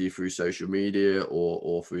connect with you through social media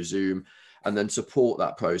or through Zoom, and then support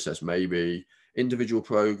that process, maybe individual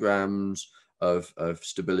programs of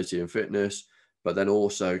stability and fitness, but then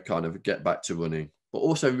also kind of get back to running. But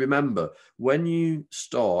also remember, when you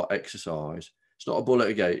start exercise, it's not a bullet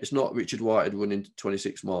a gate. It's not Richard Whitehead running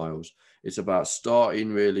 26 miles. It's about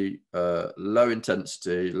starting really low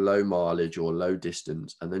intensity, low mileage or low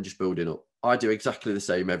distance, and then just building up. I do exactly the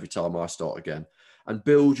same every time I start again, and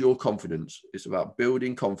build your confidence. It's about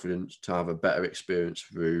building confidence to have a better experience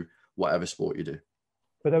through whatever sport you do.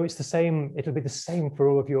 But though it's the same, it'll be the same for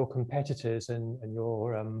all of your competitors and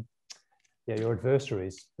your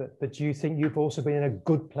adversaries. But do you think you've also been in a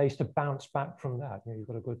good place to bounce back from that? You know, you've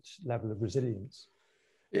got a good level of resilience.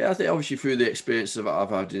 Yeah, I think obviously through the experiences that I've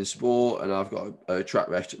had in sport, and I've got a track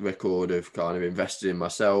record of kind of investing in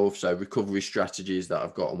myself. So recovery strategies that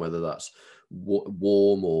I've got, whether that's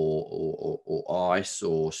warm or ice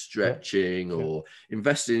or stretching or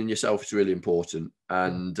investing in yourself is really important.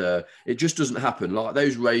 And it just doesn't happen. Like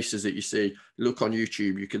those races that you see, look on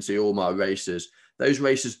YouTube, you can see all my races. Those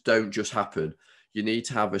races don't just happen. You need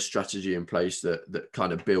to have a strategy in place that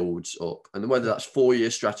kind of builds up. And whether that's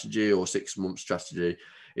 4-year strategy or 6-month strategy,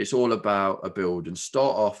 it's all about a build. And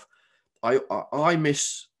start off, I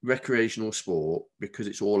miss recreational sport because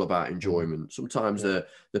it's all about enjoyment. Sometimes the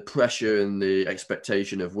pressure and the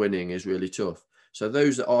expectation of winning is really tough. So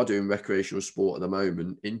those that are doing recreational sport at the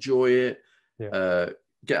moment, enjoy it,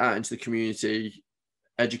 get out into the community,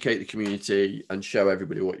 educate the community, and show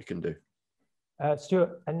everybody what you can do.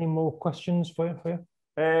 Stuart, any more questions for you?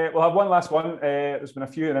 We'll have one last one. There's been a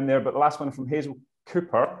few in there, but the last one from Hazel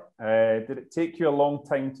Cooper. Did it take you a long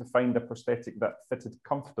time to find a prosthetic that fitted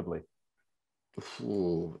comfortably?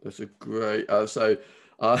 Oh, that's a great.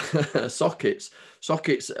 Sockets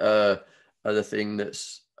are the thing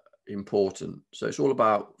that's important. So it's all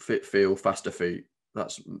about fit, feel, faster feet.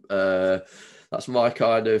 That's my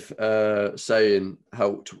kind of saying,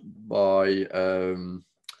 helped by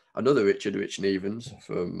another Richard Evans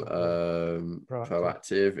from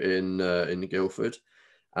Proactive in Guildford,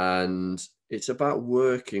 and it's about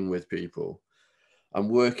working with people and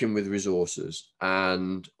working with resources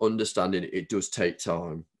and understanding it does take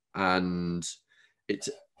time, and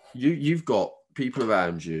you've got people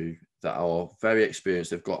around you that are very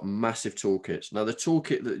experienced. They've got massive toolkits. Now the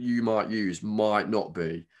toolkit that you might use might not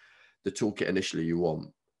be the toolkit initially you want.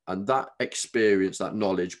 And that experience, that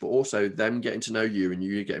knowledge, but also them getting to know you and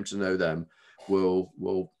you getting to know them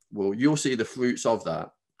you'll see the fruits of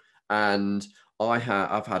that. And I've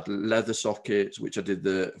had leather sockets, which I did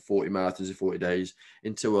the 40 marathons in 40 days,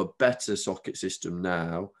 into a better socket system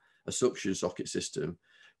now, a suction socket system.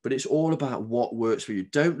 But it's all about what works for you.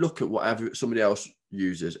 Don't look at whatever somebody else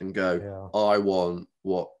uses and go, I want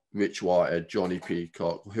what Rich Whitehead, Johnny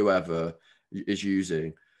Peacock, whoever is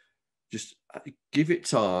using. Just give it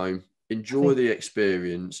time, enjoy the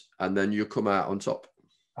experience, and then you'll come out on top.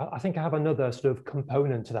 I think I have another sort of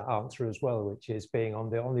component to that answer as well, which is being on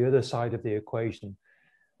the other side of the equation.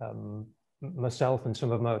 Myself and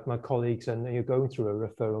some of my colleagues, and you're going through a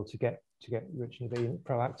referral to get Richard to be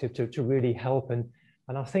proactive to really help. And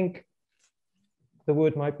I think the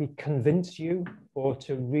word might be convince you, or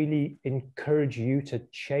to really encourage you to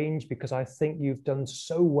change, because I think you've done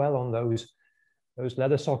so well on those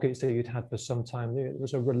leather sockets that you'd had for some time. There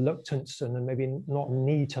was a reluctance and maybe not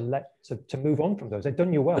need to move on from those. They've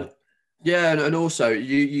done you well. Yeah, and also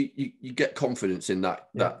you get confidence in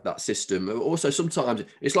that system. Also, sometimes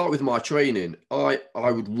it's like with my training, I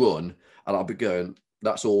would run and I'd be going,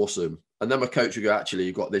 that's awesome. And then my coach will go, actually,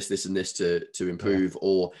 you've got this, this, and this to improve,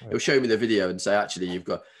 or he'll show me the video and say, actually, you've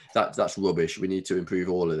got that's rubbish. We need to improve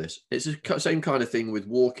all of this. It's the same kind of thing with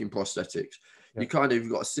walking prosthetics. You kind of,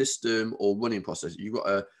 you've got a system, or running prosthetics.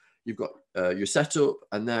 You've got your setup,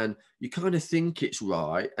 and then you kind of think it's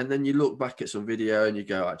right, and then you look back at some video and you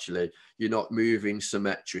go, actually, you're not moving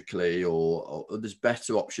symmetrically, or there's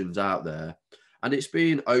better options out there. And it's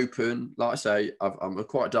been open. Like I say, I'm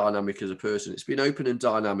quite dynamic as a person. It's been open and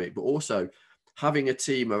dynamic, but also having a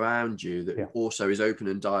team around you that also is open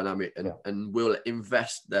and dynamic, and will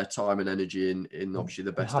invest their time and energy in obviously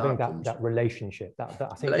the best having outcomes. that relationship. I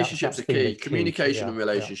think relationships are key. Communication and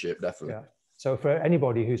relationship, definitely. Yeah. So for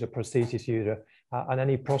anybody who's a prosthesis user and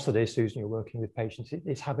any prosthetist who's working with patients,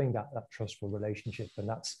 it's having that trustful relationship, and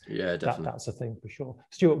that's that's a thing for sure.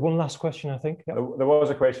 Stuart, one last question, I think. There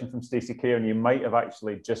was a question from Stacey Kerr, and you might have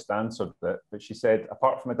actually just answered it, but she said,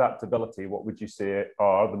 apart from adaptability, what would you say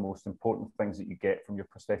are the most important things that you get from your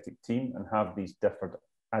prosthetic team, and have these differed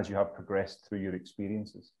as you have progressed through your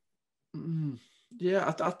experiences?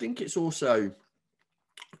 Yeah, I think it's also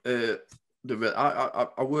I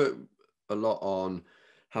work a lot on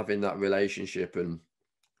having that relationship and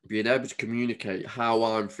being able to communicate how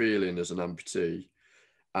I'm feeling as an amputee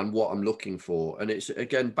and what I'm looking for. And it's,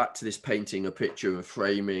 again, back to this painting a picture and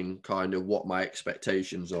framing kind of what my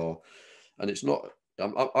expectations are. And it's not,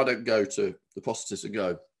 I don't go to the prosthetist and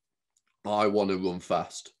go, I want to run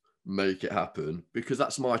fast, make it happen, because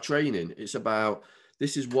that's my training. It's about,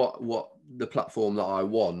 this is what the platform that I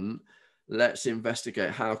want. Let's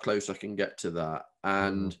investigate how close I can get to that,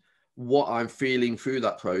 and what I'm feeling through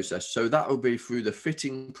that process. So that will be through the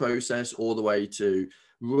fitting process, all the way to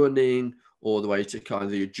running, all the way to kind of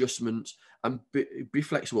the adjustments, and be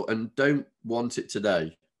flexible, and don't want it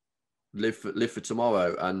today. Live for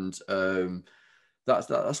tomorrow. And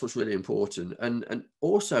that's what's really important. And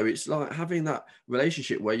also, it's like having that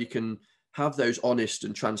relationship where you can have those honest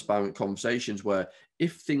and transparent conversations where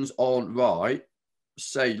if things aren't right,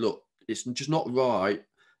 say, look, it's just not right.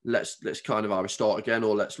 Let's kind of either start again,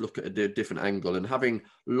 or let's look at a different angle. And having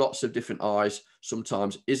lots of different eyes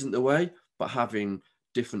sometimes isn't the way, but having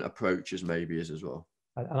different approaches maybe is as well.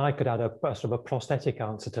 And I could add a sort of a prosthetic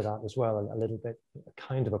answer to that as well, a little bit,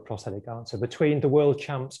 kind of a prosthetic answer. Between the world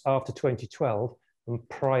champs after 2012 and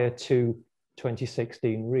prior to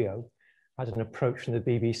 2016 Rio, I had an approach from the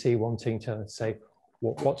BBC wanting to say,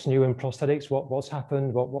 what's new in prosthetics? What's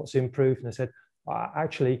happened? What's improved? And I said,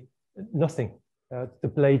 actually, nothing. The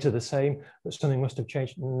blades are the same, but something must have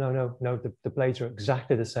changed. No, the blades are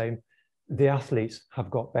exactly the same. The athletes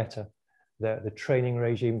have got better. The training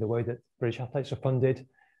regime, the way that British athletes are funded,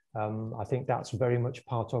 I think that's very much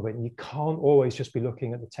part of it. And you can't always just be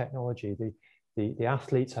looking at the technology. The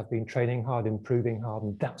athletes have been training hard, improving hard,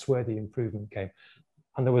 and that's where the improvement came.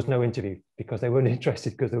 And there was no interview because they weren't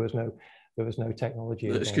interested, because there was no technology.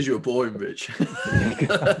 It's because you were boring, Rich.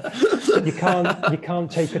 you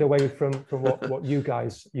can't take it away from what you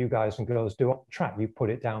guys and girls do on track. You put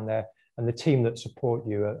it down there, and the team that support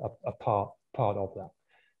you are part of that.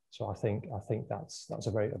 So I think that's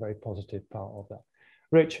a very positive part of that.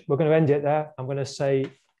 Rich, we're going to end it there. I'm going to say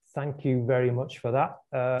thank you very much for that.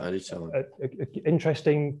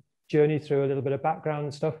 Interesting journey through a little bit of background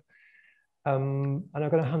and stuff. And I'm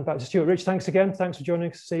going to hand back to Stuart. Rich, thanks again. Thanks for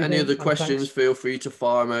joining us this evening. Any other questions, feel free to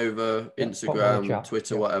fire them over Instagram,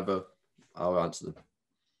 Twitter, whatever. I'll answer them.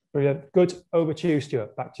 Brilliant. Good. Over to you,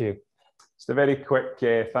 Stuart. Back to you. Just a very quick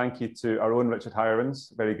thank you to our own Richard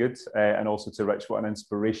Hirons. Very good. And also to Rich. What an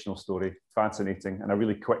inspirational story. Fascinating. And a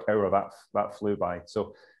really quick hour that flew by.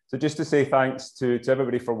 So just to say thanks to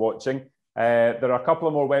everybody for watching. There are a couple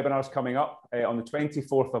of more webinars coming up. On the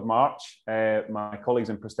 24th of March, my colleagues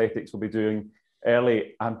in prosthetics will be doing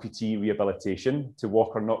early amputee rehabilitation, to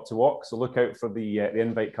walk or not to walk. So look out for the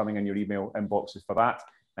invite coming in your email inboxes for that.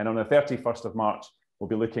 And on the 31st of March, we'll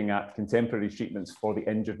be looking at contemporary treatments for the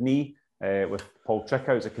injured knee with Paul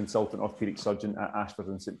Trickau, who's a consultant orthopaedic surgeon at Ashford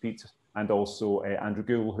and St. Pete, and also Andrew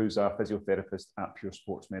Gould, who's a physiotherapist at Pure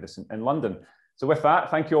Sports Medicine in London. So with that,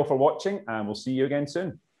 thank you all for watching, and we'll see you again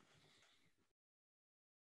soon.